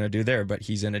McVay's going to do there, but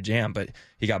he's in a jam, but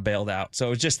he got bailed out.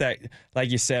 So it's just that,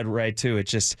 like you said, right, too, you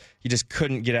just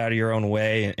couldn't get out of your own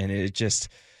way, and it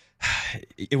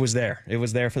was there. It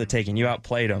was there for the taking. You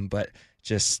outplayed them, but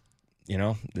just,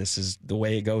 this is the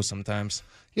way it goes sometimes.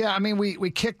 Yeah, I mean,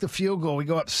 we kicked the field goal. We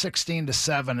go up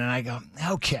 16-7, and I go,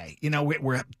 okay,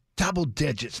 we're at double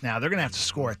digits now. They're going to have to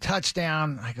score a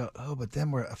touchdown. I go, but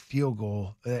then we're a field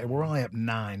goal. We're only up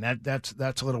 9. That's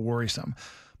a little worrisome.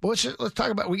 But let's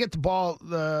talk about. We get the ball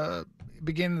the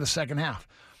beginning of the second half.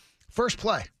 First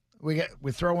play, we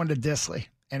throw into Disley,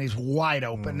 and he's wide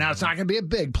open. Now it's not going to be a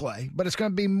big play, but it's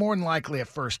going to be more than likely a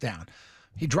first down.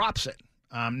 He drops it.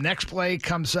 Next play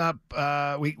comes up.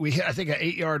 We hit, I think, an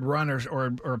 8-yard run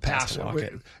or a pass.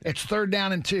 It's 3rd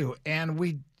down and 2, and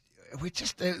we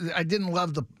just, I didn't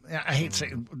love I hate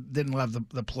saying didn't love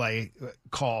the play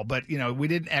call, but we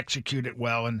didn't execute it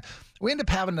well, and we ended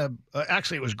up having to.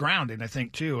 Actually, it was grounding, I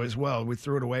think, too, as well. We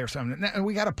threw it away or something, and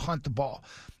we got to punt the ball.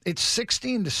 It's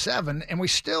 16-7, and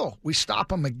we stop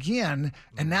them again,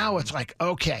 and now it's like,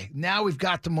 okay, now we've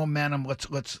got the momentum.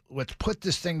 Let's put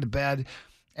this thing to bed.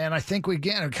 And I think we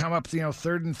come up,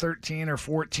 3rd and 13 or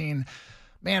 14.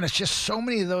 Man, it's just so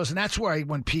many of those. And that's why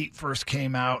when Pete first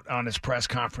came out on his press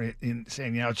conference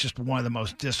saying, it's just one of the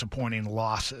most disappointing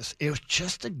losses. It was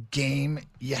just a game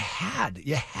you had.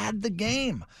 You had the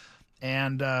game.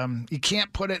 And you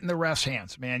can't put it in the ref's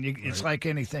hands, man. It's like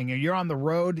anything. You're on the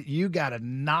road. You got to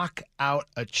knock out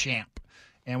a champ.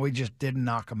 And we just didn't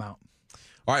knock him out.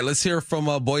 All right, let's hear from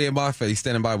Boye Mafe. He's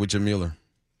standing by with Jim Mueller.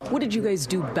 What did you guys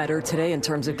do better today in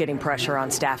terms of getting pressure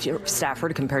on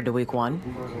Stafford compared to week 1?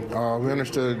 We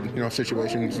understood,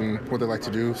 situations and what they like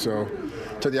to do, so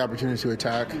took the opportunity to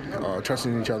attack,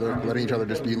 trusting each other, letting each other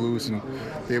just be loose and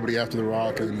be able to get after the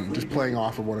rock and just playing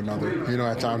off of one another.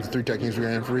 At times the 3 techniques were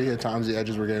getting free, at times the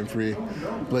edges were getting free,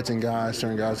 blitzing guys,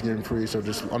 certain guys getting free, so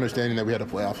just understanding that we had to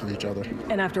play off of each other.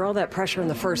 And after all that pressure in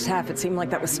the first half, it seemed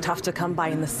like that was tough to come by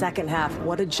in the second half.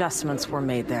 What adjustments were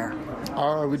made there?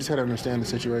 We just had to understand the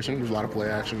situation. There's a lot of play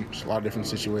action, a lot of different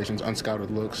situations,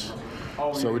 unscouted looks.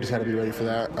 So we just had to be ready for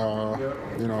that.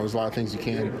 There's a lot of things you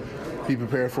can be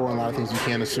prepared for and a lot of things you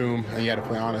can't assume, and you had to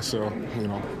play honest. So,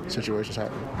 situations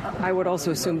happen. I would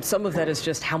also assume some of that is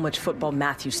just how much football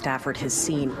Matthew Stafford has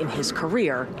seen in his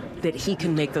career that he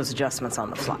can make those adjustments on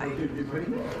the fly.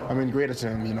 I mean, great to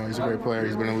him. He's a great player.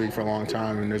 He's been in the league for a long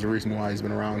time, and there's a reason why he's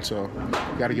been around. So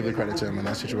you got to give the credit to him in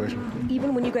that situation.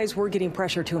 Even when you guys were getting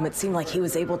pressure to him, it seemed like he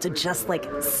was able to just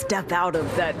step out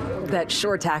of that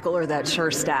sure tackle or that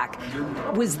sure stack.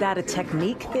 Was that a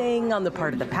technique thing on the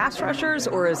part of the pass rushers,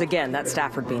 or is, again, that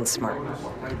Stafford being smart?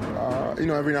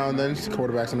 Every now and then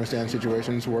quarterbacks understand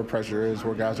situations where pressure is,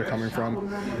 where guys are coming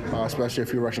from, especially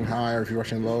if you're rushing high or if you're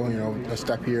rushing low. A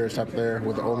step here, a step there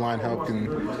with the O-line help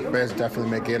can definitely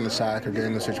make getting the sack or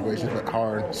getting the situations a bit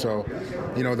hard. So,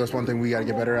 that's one thing we got to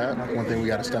get better at, one thing we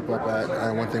got to step up at,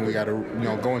 and one thing we got to,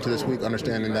 go into this week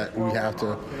understanding that we have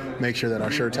to make sure that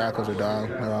our sure tackles are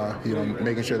down,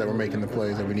 making sure that we're making the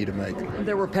plays that we need to make.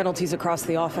 There were penalties across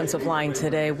the offensive line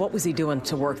today. What was he doing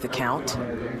to work the count?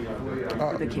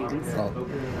 The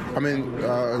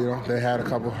KDs? They had a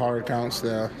couple hard counts.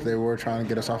 They were trying to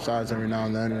get us offsides every now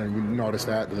and then, and we noticed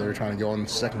that they were trying to go on the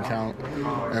second count.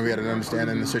 And we had to understand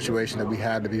in the situation that we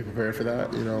had to be prepared for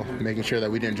that, making sure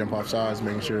that we didn't jump offsides,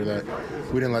 making sure that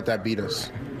we didn't let that beat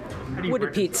us. What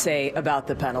did Pete say about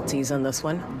the penalties in this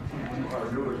one?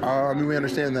 We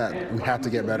understand that we have to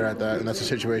get better at that, and that's a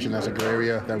situation, that's a gray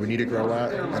area that we need to grow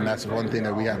at, and that's one thing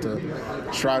that we have to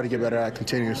strive to get better at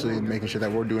continuously, making sure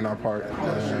that we're doing our part.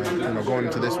 Going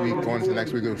into this week, going into the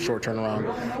next week of a short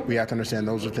turnaround, we have to understand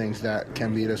those are things that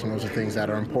can beat us, and those are things that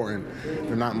are important.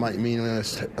 They're not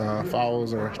meaningless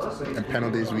fouls and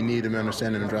penalties. We need to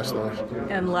understand and address those.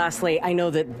 And lastly, I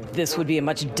know that this would be a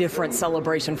much different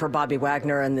celebration for Bobby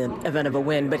Wagner in the event of a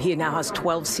win, but he now has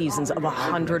 12 seasons of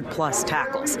 100-plus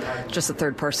tackles. Just the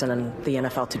third person in the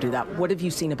NFL to do that. What have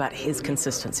you seen about his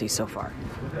consistency so far?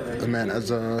 Man,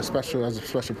 as a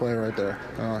special player right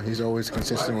there. He's always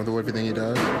consistent with everything he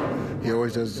does. He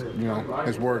always does,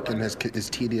 his work and his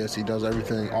tedious. He does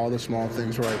everything, all the small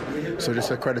things right. So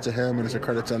just a credit to him, and it's a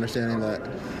credit to understanding that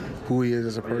who he is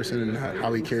as a person and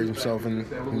how he carries himself, and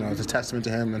it's a testament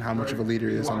to him and how much of a leader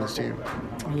he is on this team.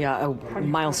 Yeah, a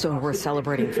milestone worth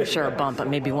celebrating for sure, Bump, but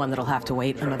maybe one that'll have to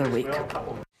wait another week.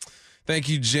 Thank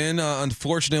you, Jen.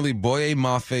 Unfortunately, Boye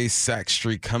Mafe's sack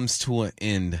streak comes to an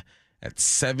end at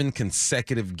 7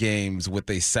 consecutive games with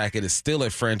a sack. It is still a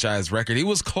franchise record. He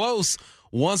was close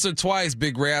once or twice,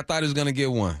 Big Ray. I thought he was going to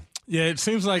get one. Yeah, it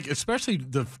seems like, especially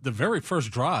the very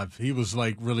first drive, he was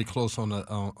like really close on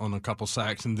a couple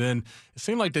sacks, and then it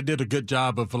seemed like they did a good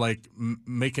job of like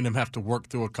making him have to work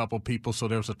through a couple people. So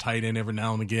there was a tight end every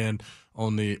now and again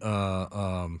on the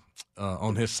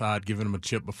on his side, giving him a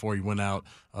chip before he went out,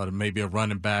 maybe a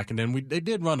running back, and then they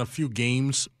did run a few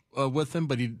games with him,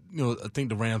 but I think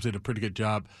the Rams did a pretty good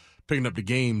job picking up the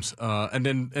games, and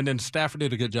then Stafford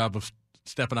did a good job of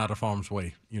stepping out of harm's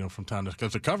way, from time to,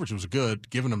 because the coverage was good,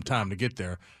 giving him time to get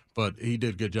there, but he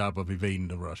did a good job of evading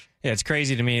the rush. Yeah, it's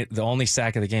crazy to me. The only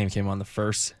sack of the game came on the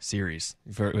first series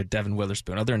with Devin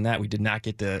Witherspoon. Other than that, we did not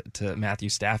get to Matthew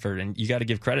Stafford, and you got to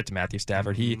give credit to Matthew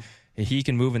Stafford. Mm-hmm. He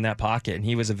can move in that pocket, and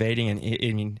he was evading.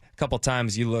 And a couple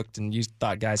times you looked and you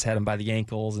thought guys had him by the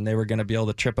ankles, and they were going to be able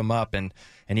to trip him up, and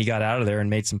he got out of there and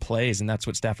made some plays. And that's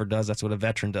what Stafford does. That's what a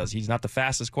veteran does. He's not the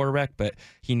fastest quarterback, but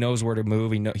he knows where to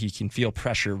move. He can feel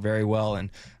pressure very well, and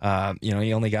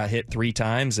he only got hit 3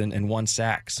 times and 1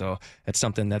 sack. So that's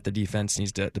something that the defense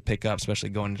needs to pick up, especially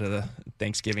going into the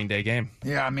Thanksgiving Day game.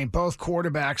 Yeah, both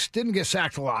quarterbacks didn't get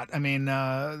sacked a lot.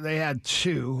 They had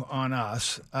 2 on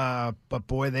us, but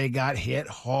boy, they got hit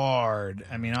hard.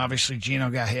 Obviously Geno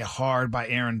got hit hard by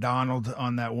Aaron Donald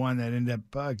on that one that ended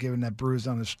up giving that bruise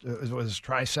on his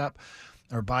tricep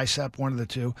or bicep, one of the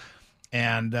two.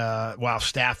 And while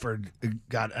Stafford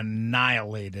got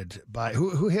annihilated by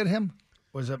who hit him?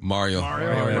 Was it Mario?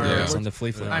 Yeah, on the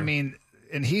flea flicker.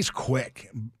 And he's quick.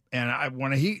 And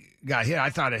when he got hit,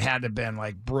 I thought it had to have been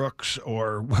like Brooks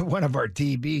or one of our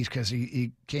DBs because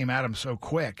he came at him so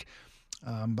quick.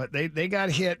 But they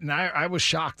got hit, and I was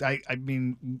shocked. I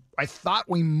thought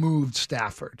we moved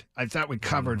Stafford. I thought we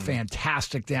covered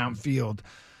fantastic downfield.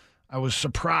 I was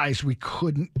surprised we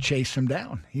couldn't chase him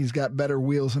down. He's got better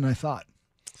wheels than I thought.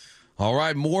 All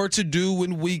right, more to do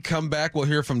when we come back. We'll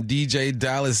hear from DJ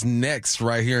Dallas next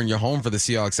right here in your home for the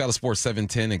Seahawks. Saddle Sports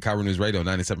 710 and Cairo News Radio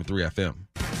 97.3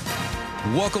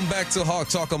 FM. Welcome back to Hawk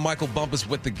Talk. I'm Michael Bumpus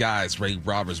with the guys, Ray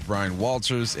Roberts, Brian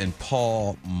Walters, and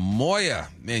Paul Moya.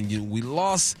 Man, we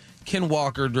lost Ken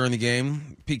Walker during the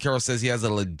game. Pete Carroll says he has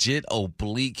a legit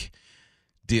oblique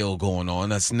deal going on.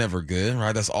 That's never good,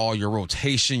 right? That's all your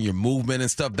rotation, your movement and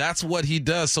stuff. That's what he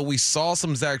does. So we saw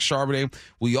some Zach Charbonnet.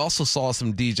 We also saw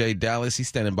some DJ Dallas. He's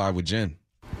standing by with Jen.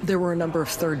 There were a number of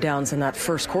third downs in that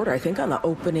first quarter, I think on the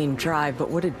opening drive, but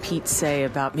what did Pete say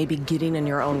about maybe getting in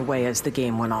your own way as the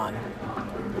game went on?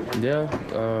 Yeah,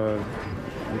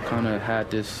 we kind of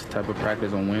had this type of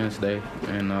practice on Wednesday,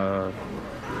 and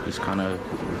just kind of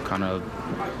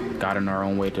got in our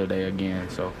own way today again,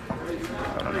 so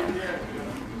I don't know.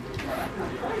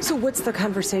 So what's the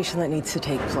conversation that needs to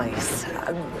take place?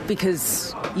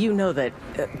 Because you know that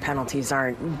penalties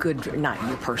aren't good, not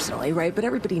you personally, right? But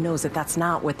everybody knows that that's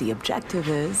not what the objective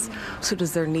is. So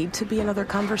does there need to be another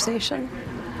conversation?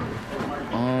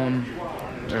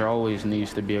 There always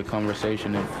needs to be a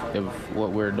conversation if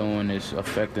what we're doing is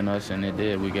affecting us, and it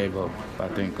did. We gave up, I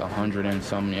think, 100 and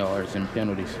some yards in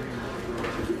penalties.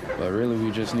 But really, we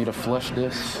just need to flush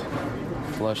this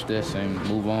and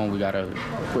move on. We got a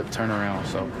quick turnaround,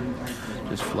 so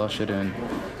just flush it and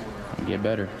get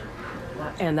better.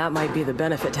 And that might be the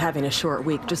benefit to having a short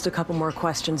week. Just a couple more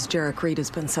questions. Jarek Reed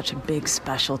has been such a big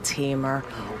special teamer.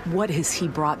 What has he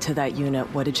brought to that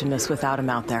unit? What did you miss without him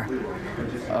out there?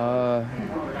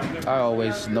 I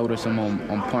always notice him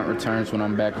on punt returns when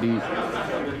I'm back deep.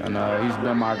 And he's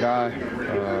been my guy.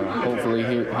 Hopefully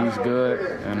he's good,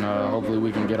 and hopefully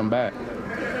we can get him back.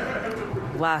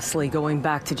 Lastly, going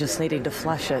back to just needing to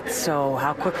flush it. So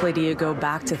how quickly do you go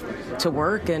back to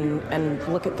work and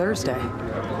look at Thursday?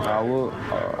 I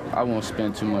won't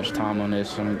spend too much time on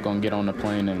this. I'm going to get on the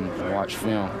plane and watch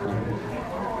film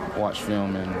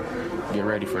and get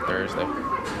ready for Thursday.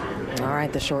 All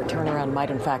right, the short turnaround might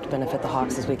in fact benefit the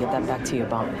Hawks as we get that back to you,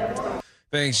 Bump.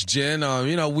 Thanks, Jen.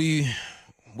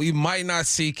 We might not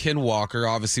see Ken Walker,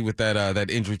 obviously, with that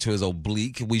injury to his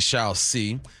oblique. We shall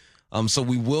see. So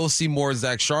we will see more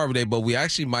Zach Charbonnet, but we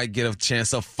actually might get a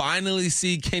chance to finally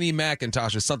see Kenny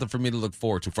McIntosh. It's something for me to look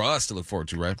forward to, for us to look forward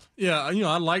to, right? Yeah,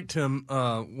 I liked him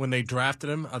when they drafted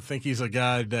him. I think he's a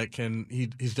guy that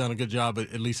he's done a good job,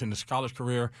 at least in his college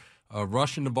career,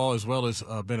 rushing the ball as well as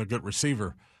been a good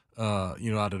receiver, out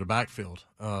of the backfield.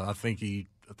 I think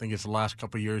it's the last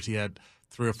couple of years he had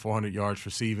 300 or 400 yards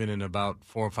receiving and about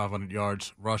 400 or 500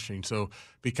 yards rushing. So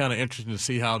be kind of interesting to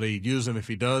see how they use him if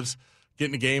he does get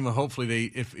in the game, and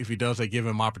hopefully if he does, they give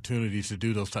him opportunities to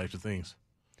do those types of things.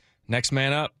 Next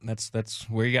man up. That's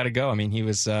where you got to go. I mean, he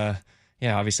was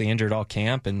obviously injured all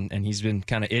camp, and he's been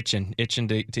kind of itching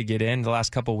to get in the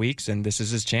last couple of weeks, and this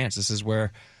is his chance. This is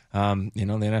where the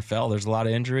NFL, there's a lot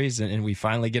of injuries, and we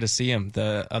finally get to see him.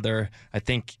 The other, I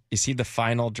think, is he the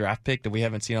final draft pick that we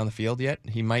haven't seen on the field yet?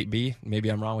 He might be. Maybe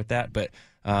I'm wrong with that, but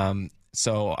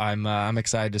so I'm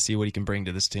excited to see what he can bring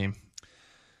to this team.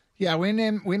 Yeah, we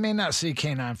may not see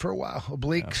K9 for a while.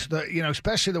 Obliques,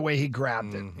 especially the way he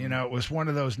grabbed it. It was one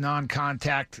of those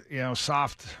non-contact,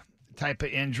 soft type of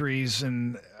injuries.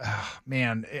 And,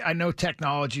 man, I know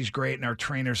technology's great and our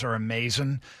trainers are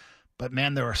amazing. But,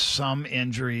 man, there are some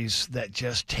injuries that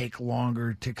just take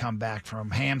longer to come back from.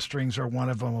 Hamstrings are one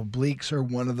of them. Obliques are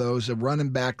one of those. A running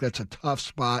back, that's a tough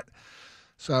spot.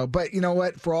 So, but you know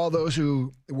what? For all those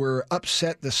who were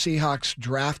upset the Seahawks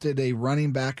drafted a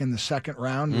running back in the second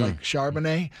round like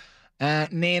Charbonnet,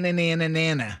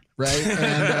 nana, right?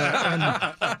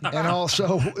 And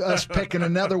also us picking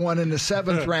another one in the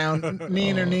seventh round,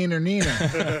 neener.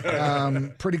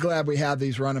 Pretty glad we have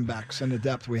these running backs and the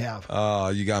depth we have. Oh,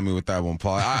 you got me with that one,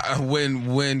 Paul.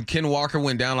 When Ken Walker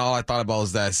went down, all I thought about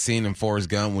was that scene in Forrest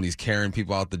Gump when he's carrying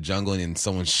people out the jungle and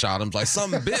someone shot him. Like,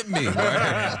 something bit me,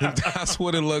 right? That's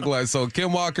what it looked like. So,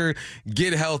 Ken Walker,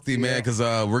 get healthy, man, because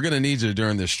we're going to need you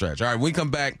during this stretch. All right, when we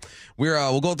come back,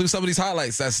 we'll go through some of these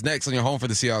highlights. That's next on your home for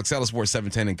the Seahawks. Salad Sports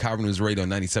 710 and Carbon News Radio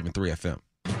 97.3 FM.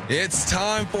 It's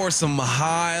time for some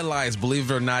highlights. Believe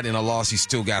it or not, in a loss, you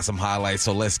still got some highlights,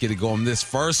 so let's get it going. This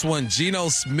first one, Geno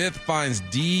Smith finds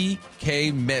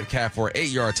DK Metcalf for an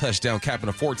 8-yard touchdown, capping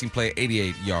a 14-play,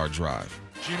 88-yard drive.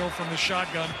 Geno from the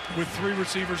shotgun with 3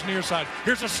 receivers near side.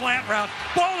 Here's a slant route.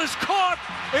 Ball is caught.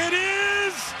 It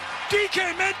is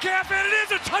DK Metcalf, and it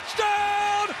is a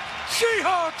touchdown!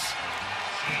 Seahawks!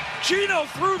 Geno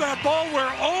threw that ball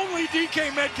where only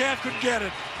DK Metcalf could get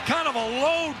it. Kind of a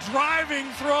low driving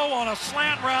throw on a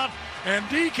slant route, and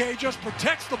DK just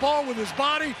protects the ball with his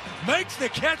body, makes the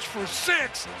catch for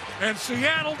 6, and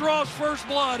Seattle draws first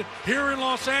blood here in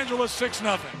Los Angeles,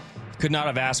 6-0. Could not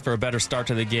have asked for a better start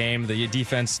to the game. The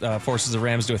defense forces the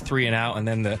Rams to a 3-and-out, and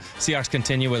then the Seahawks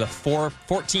continue with a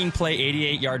 14-play,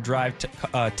 88-yard drive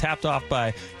tapped off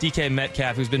by DK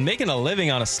Metcalf, who's been making a living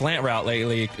on a slant route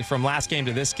lately from last game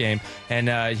to this game,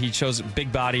 and he chose a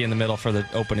big body in the middle for the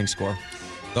opening score.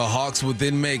 The Hawks would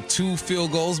then make 2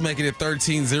 field goals, making it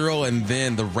 13-0, and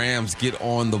then the Rams get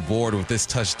on the board with this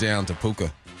touchdown to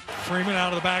Puka. Freeman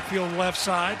out of the backfield left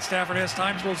side. Stafford has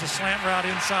time, throws a slant route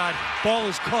inside. Ball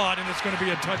is caught, and it's going to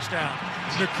be a touchdown.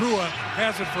 Nakua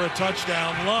has it for a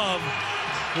touchdown. Love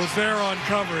was there on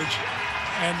coverage,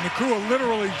 and Nakua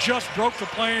literally just broke the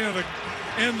plane of the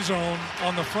end zone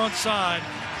on the front side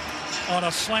on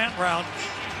a slant route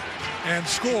and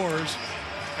scores.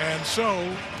 And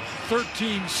so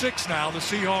 13-6 now, the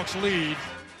Seahawks lead.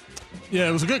 Yeah,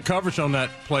 it was a good coverage on that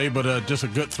play, but just a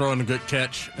good throw and a good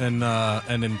catch, and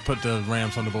then put the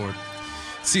Rams on the board.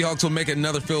 Seahawks will make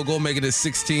another field goal, making it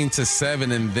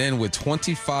 16-7, and then with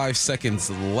 25 seconds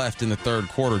left in the third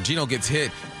quarter, Geno gets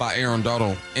hit by Aaron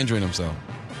Donald, injuring himself.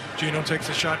 Geno takes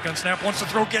a shotgun snap. Once the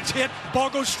throw gets hit, ball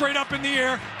goes straight up in the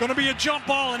air. Going to be a jump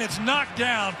ball, and it's knocked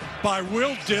down by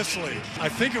Will Dissly. I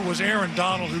think it was Aaron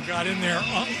Donald who got in there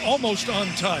almost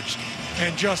untouched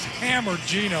and just hammered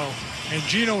Geno. And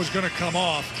Geno is going to come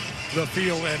off the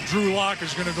field, and Drew Lock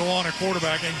is going to go on at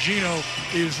quarterback, and Geno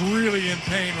is really in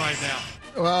pain right now.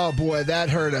 Oh, boy, that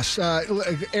hurt us.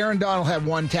 Aaron Donald had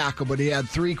 1 tackle, but he had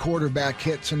 3 quarterback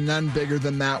hits and none bigger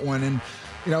than that one. And,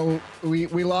 we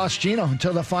lost Geno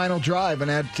until the final drive, and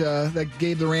that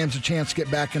gave the Rams a chance to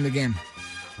get back in the game.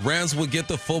 Rams would get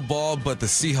the football, but the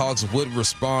Seahawks would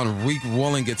respond. Reek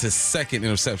Rolling gets his 2nd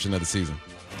interception of the season.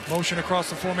 Motion across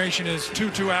the formation is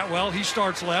Tutu Atwell. He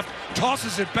starts left,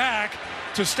 tosses it back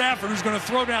to Stafford, who's going to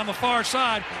throw down the far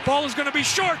side. Ball is going to be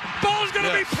short. Ball is going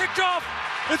to be picked off.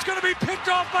 It's going to be picked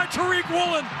off by Tariq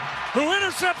Woolen, who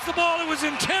intercepts the ball. It was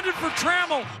intended for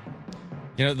Trammell.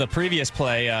 The previous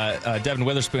play, Devin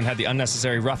Witherspoon had the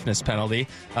unnecessary roughness penalty,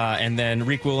 and then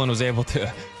Reek Woolen was able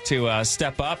to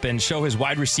step up and show his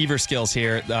wide receiver skills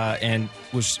here, and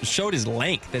showed his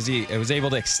length as he was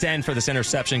able to extend for this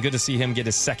interception. Good to see him get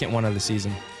his 2nd one of the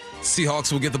season.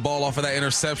 Seahawks will get the ball off of that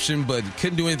interception, but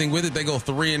couldn't do anything with it. They go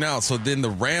 3 and out. So then the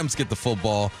Rams get the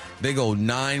football. They go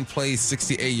 9 plays,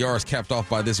 68 yards, capped off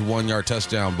by this 1-yard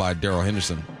touchdown by Darrell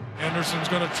Henderson. Henderson's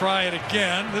going to try it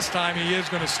again. This time he is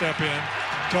going to step in.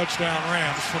 Touchdown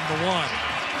Rams from the 1.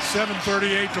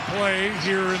 7:38 to play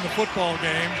here in the football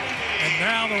game. And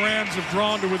now the Rams have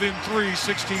drawn to within 3,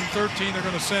 16-13. They're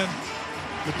going to send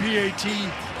the PAT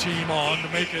team on to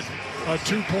make it a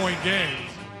 2-point game.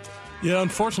 Yeah,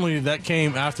 unfortunately, that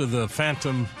came after the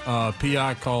phantom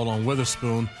PI call on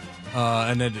Witherspoon,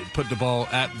 and then put the ball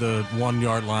at the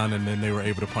 1-yard line, and then they were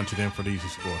able to punch it in for the easy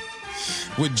score.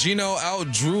 With Geno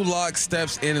out, Drew Lock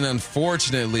steps in, and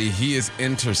unfortunately, he is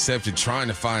intercepted trying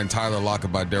to find Tyler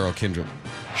Lockett by Darrell Kendrick.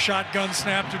 Shotgun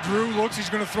snap to Drew. Looks, he's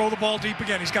going to throw the ball deep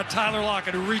again. He's got Tyler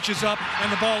Lockett who reaches up,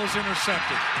 and the ball is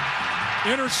intercepted.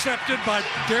 Intercepted by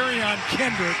Darion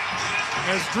Kendrick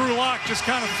as Drew Lock just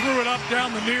kind of threw it up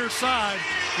down the near side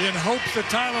in hopes that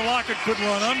Tyler Lockett could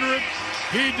run under it.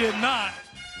 He did not.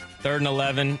 3rd and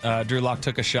 11. Drew Lock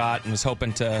took a shot and was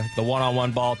hoping to the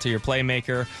one-on-one ball to your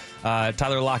playmaker.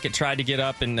 Tyler Lockett tried to get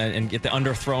up and get the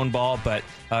underthrown ball, but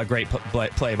great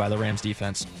play by the Rams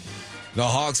defense. The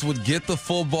Hawks would get the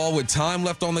full ball with time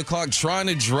left on the clock, trying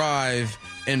to drive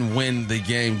and win the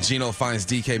game. Geno finds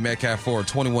DK Metcalf for a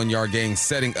 21-yard gain,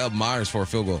 setting up Myers for a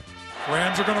field goal.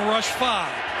 Rams are going to rush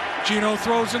 5. Geno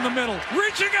throws in the middle.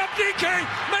 Reaching up, DK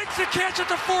makes the catch at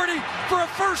the 40 for a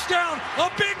first down.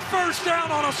 A big first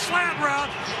down on a slant route.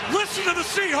 Listen to the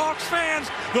Seahawks fans.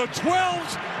 The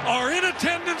 12s are in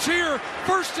attendance here.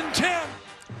 1st and 10.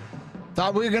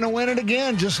 Thought we were going to win it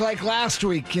again, just like last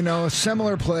week. You know, a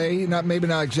similar play, maybe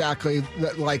not exactly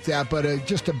like that, but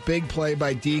just a big play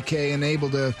by DK and able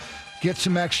to get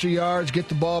some extra yards, get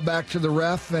the ball back to the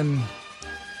ref, and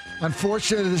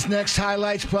unfortunately, this next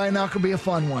highlight's probably not going to be a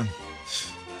fun one.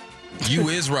 You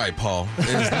is right, Paul.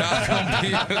 It's not going to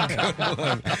be a good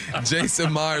one.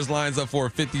 Jason Myers lines up for a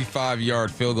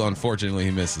 55-yard field goal. Unfortunately,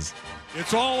 he misses.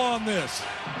 It's all on this.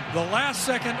 The last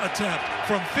second attempt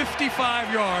from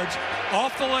 55 yards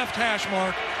off the left hash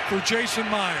mark for Jason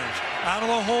Myers. Out of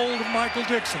the hold of Michael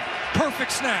Dixon.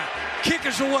 Perfect snap. Kick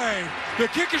is away. The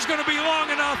kick is going to be long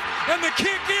enough, and the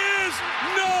kick is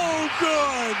no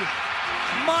good.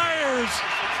 Myers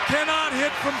cannot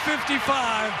hit from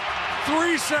 55.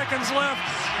 3 seconds left.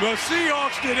 The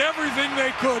Seahawks did everything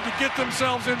they could to get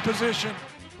themselves in position.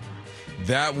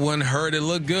 That one hurt. It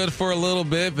looked good for a little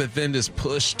bit, but then just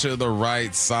pushed to the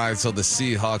right side. So the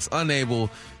Seahawks unable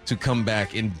to come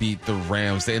back and beat the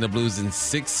Rams. They end up losing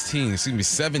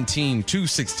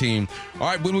 17-16. All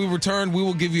right, when we return, we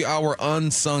will give you our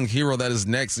unsung hero. That is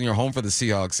next in your home for the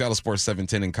Seahawks. Seattle Sports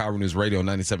 710 and Cairo News Radio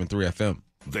 97.3 FM.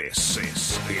 This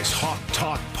is Hawk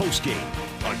Talk Postgame,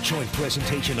 a joint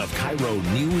presentation of Cairo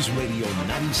News Radio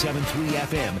 97.3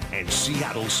 FM and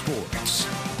Seattle Sports.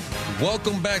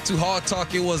 Welcome back to Hawk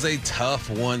Talk. It was a tough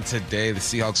one today. The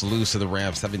Seahawks lose to the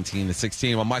Rams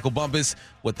 17-16. I'm Michael Bumpus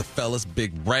with the fellas,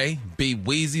 Big Ray, B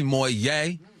Weezy,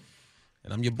 Moye,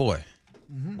 and I'm your boy.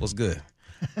 What's good?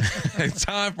 It's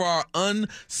time for our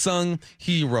unsung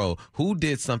hero. Who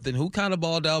did something, who kind of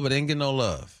balled out but didn't get no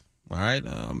love. All right,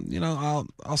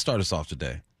 I'll start us off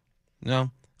today.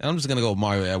 And I'm just gonna go with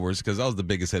Mario Edwards because that was the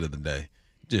biggest hit of the day.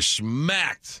 Just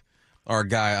smacked our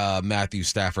guy Matthew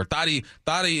Stafford. Thought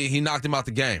he knocked him out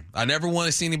the game. I never want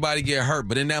to see anybody get hurt,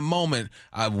 but in that moment,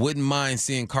 I wouldn't mind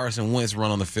seeing Carson Wentz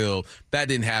run on the field. That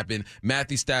didn't happen.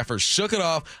 Matthew Stafford shook it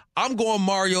off. I'm going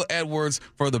Mario Edwards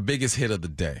for the biggest hit of the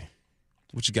day.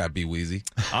 What you got, B Weezy?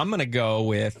 I'm gonna go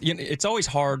with. It's always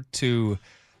hard to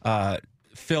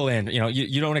fill in.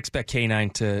 You don't expect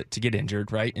K9 to get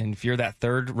injured, right? And if you're that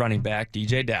third running back,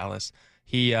 DJ Dallas,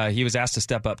 he was asked to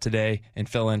step up today and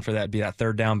fill in for that, be that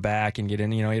third down back and get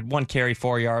in. He had 1 carry,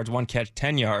 4 yards, 1 catch,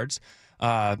 10 yards.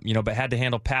 But had to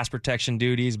handle pass protection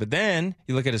duties. But then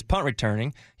you look at his punt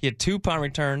returning. He had 2 punt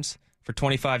returns for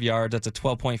 25 yards. That's a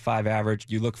 12.5 average.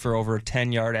 You look for over a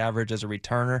 10-yard average as a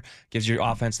returner. Gives your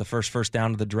offense the first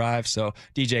down of the drive. So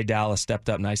DJ Dallas stepped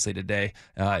up nicely today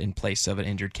in place of an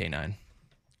injured K9.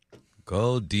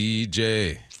 Go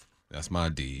DJ. That's my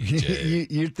DJ.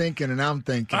 You're thinking and I'm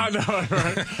thinking. I know,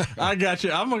 right? I got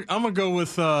you. I'm gonna go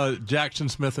with Jackson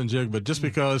Smith-Njigba just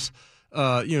because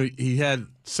he had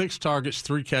 6 targets,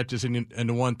 3 catches, and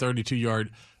the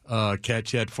 132-yard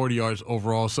catch. He had 40 yards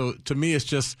overall. So to me, it's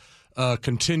just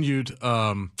continued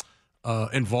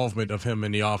involvement of him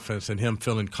in the offense and him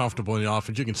feeling comfortable in the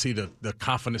offense. You can see the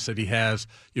confidence that he has,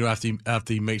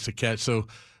 after he makes a catch. So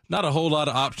not a whole lot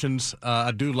of options.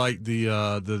 I do like the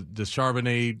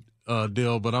Charbonnet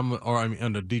deal, but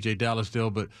the DJ Dallas deal,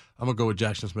 but I'm gonna go with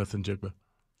Jackson Smith-Njigba.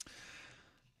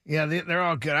 Yeah, they're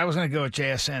all good. I was going to go with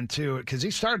JSN, too, because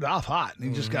he started off hot, and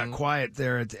he just got quiet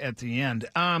there at the end.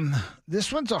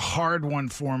 This one's a hard one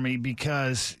for me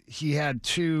because he had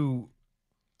two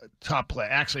top play.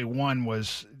 Actually, one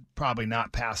was probably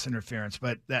not pass interference,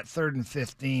 but that 3rd and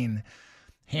 15,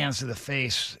 hands to the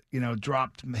face,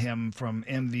 dropped him from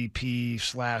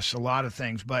MVP / a lot of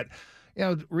things. But,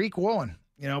 Reek Woolen,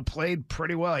 played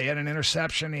pretty well. He had an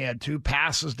interception. He had 2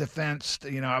 passes defensed.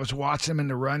 I was watching him in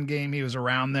the run game. He was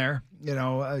around there.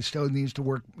 Still needs to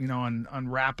work, on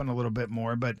wrapping a little bit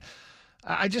more. But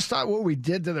I just thought what we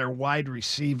did to their wide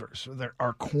receivers,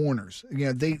 our corners,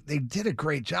 they did a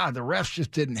great job. The refs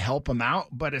just didn't help them out.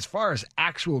 But as far as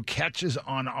actual catches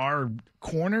on our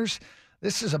corners,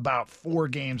 this is about 4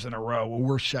 games in a row where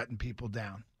we're shutting people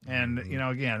down. And,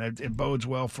 again, it bodes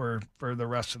well for the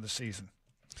rest of the season.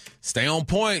 Stay on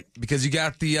point because you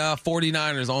got the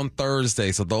 49ers on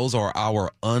Thursday. So those are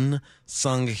our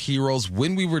unsung heroes.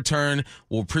 When we return,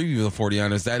 we'll preview the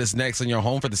 49ers. That is next on your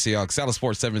home for the Seahawks. Seattle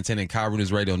Sports 710 and Cairo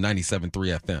News Radio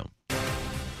 97.3 FM.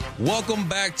 Welcome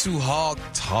back to Hawk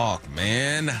Talk,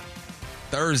 man.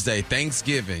 Thursday,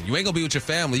 Thanksgiving. You ain't going to be with your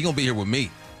family. You're going to be here with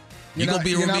me. You're going to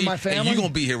be here with me. My family? And you're going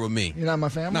to be here with me. You're not my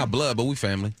family? Not blood, but we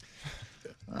family.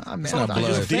 It's not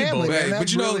blood. Family, man. But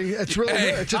it's really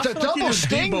it's a double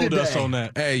sting today. On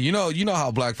that. Hey, you know how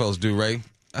black folks do, Ray.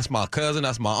 That's my cousin.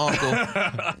 That's my uncle.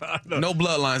 No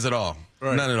bloodlines at all.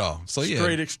 Right. None at all. So yeah,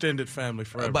 straight extended family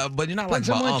forever. But you're not like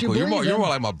my uncle. You're more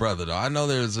like my brother, though. I know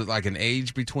there's like an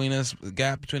age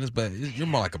gap between us, but you're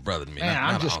more like a brother to me. Man,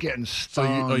 I'm just getting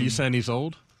stung. So are you saying he's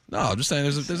old? No, I'm just saying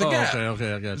there's a gap.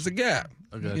 Okay, I got you. There's a gap.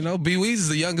 B. Weez is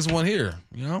the youngest one here.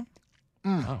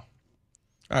 Oh.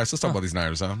 All right, so let's talk about these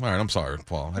Niners, huh? All right, I'm sorry,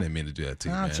 Paul. I didn't mean to do that to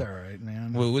you, man. That's all right,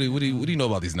 man. What do you know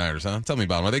about these Niners, huh? Tell me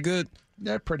about them. Are they good?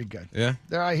 They're pretty good. Yeah?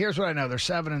 Here's what I know. They're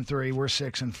 7-3. We're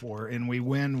 6-4. And we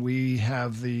win. We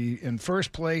have in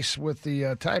first place with the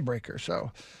tiebreaker.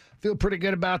 So feel pretty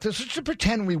good about this. Let's just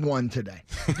pretend we won today.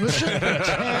 Let's just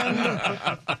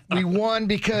pretend we won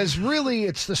because really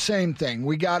it's the same thing.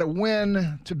 We got to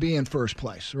win to be in first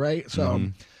place, right? So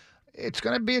it's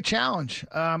going to be a challenge.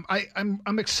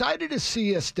 I'm excited to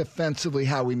see us defensively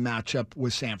how we match up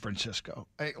with San Francisco.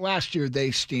 Last year they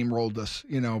steamrolled us,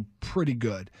 pretty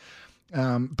good.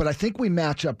 But I think we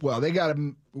match up well. They got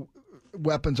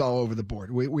weapons all over the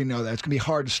board. We know that. It's going to be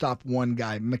hard to stop one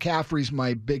guy. McCaffrey's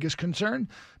my biggest concern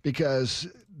because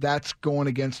that's going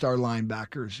against our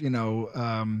linebackers.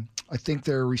 I think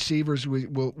their receivers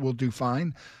will do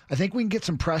fine. I think we can get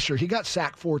some pressure. He got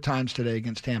sacked 4 times today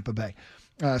against Tampa Bay.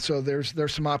 So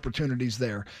there's some opportunities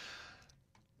there.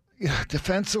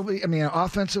 Offensively,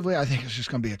 I think it's just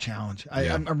going to be a challenge.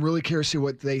 I'm really curious to see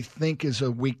what they think is a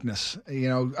weakness.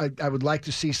 I would like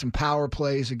to see some power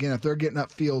plays. Again, if they're getting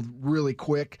upfield really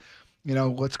quick,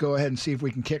 let's go ahead and see if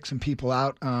we can kick some people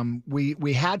out.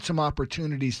 We had some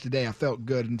opportunities today. I felt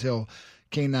good until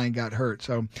K9 got hurt.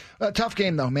 So a tough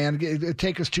game, though, man. It'd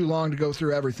take us too long to go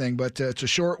through everything, but it's a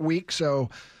short week, so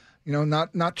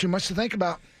not too much to think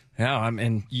about. Yeah,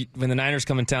 when the Niners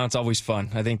come in town, it's always fun.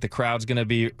 I think the crowd's going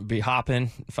to be hopping.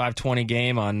 5:20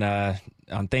 game on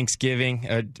Thanksgiving.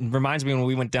 It reminds me when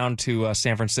we went down to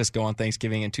San Francisco on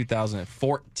Thanksgiving in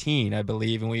 2014, I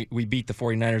believe, and we beat the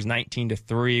 49ers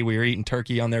 19-3. We were eating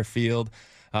turkey on their field.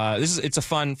 It's a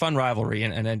fun rivalry,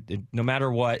 and no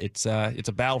matter what, it's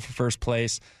a battle for first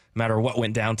place. No matter what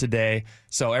went down today.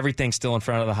 So everything's still in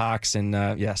front of the Hawks. And,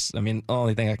 yes, the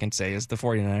only thing I can say is the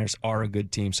 49ers are a good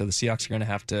team. So the Seahawks are going to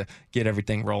have to get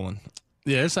everything rolling.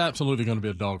 Yeah, it's absolutely going to be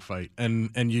a dogfight.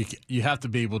 And you have to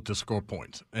be able to score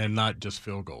points and not just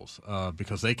field goals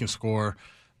because they can score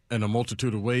in a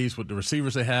multitude of ways with the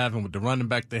receivers they have and with the running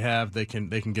back they have. They can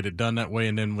get it done that way.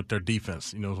 And then with their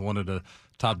defense, it's one of the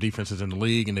top defenses in the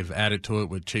league, and they've added to it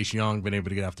with Chase Young being able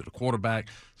to get after the quarterback.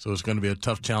 So it's going to be a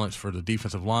tough challenge for the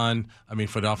defensive line.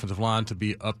 For the offensive line to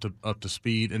be up to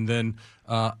speed. And then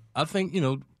I think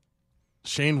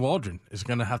Shane Waldron is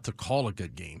going to have to call a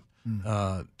good game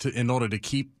in order to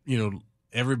keep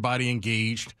everybody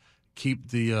engaged, keep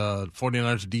the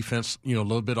 49ers defense a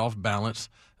little bit off balance,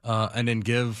 and then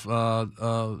give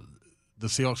the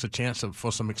Seahawks a chance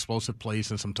for some explosive plays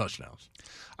and some touchdowns.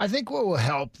 I think what will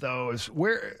help though is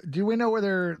do we know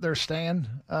where they're staying?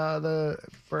 We're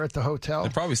at the hotel. They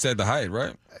probably said the Hyatt,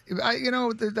 right?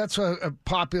 That's a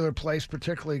popular place,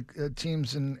 particularly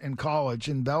teams in college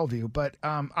in Bellevue. But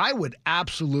I would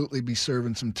absolutely be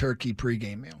serving some turkey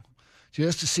pregame meal.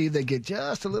 Just to see if they get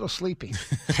just a little sleepy.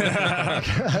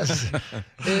 Because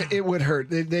it would hurt.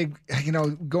 They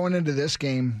going into this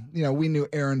game, we knew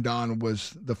Aaron Donald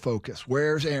was the focus.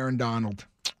 Where's Aaron Donald?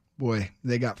 boy,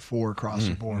 they got 4 across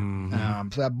the board.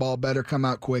 So that ball better come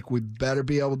out quick. We better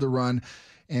be able to run,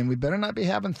 and we better not be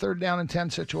having 3rd down and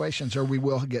 10 situations, or we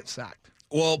will get sacked.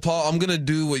 Well, Paul, I'm going to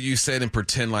do what you said and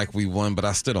pretend like we won, but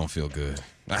I still don't feel good.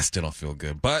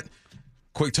 But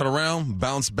quick turnaround,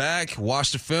 bounce back,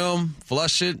 watch the film,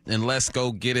 flush it, and let's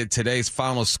go get it. Today's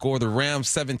final score, the Rams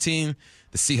 17,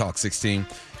 the Seahawks 16.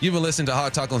 You've been listening to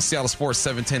Hot Talk on Seattle Sports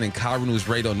 710 and Cairo News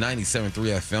Radio 97.3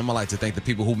 FM. I'd like to thank the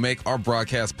people who make our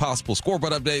broadcast possible.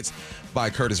 Scoreboard updates by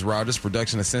Curtis Rogers.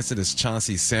 Production assistant is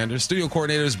Chauncey Sanders. Studio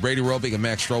coordinators Brady Robick and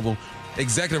Max Strobel.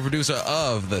 Executive producer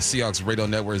of the Seahawks Radio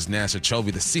Network is Nash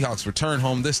Chovy. The Seahawks return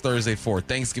home this Thursday for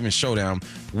Thanksgiving Showdown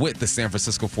with the San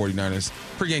Francisco 49ers.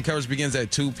 Pre-game coverage begins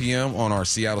at 2 p.m. on our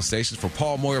Seattle stations. For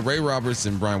Paul Moyer, Ray Roberts,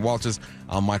 and Brian Walters,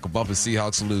 I'm Michael Bumpus.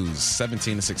 Seahawks lose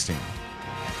 17-16.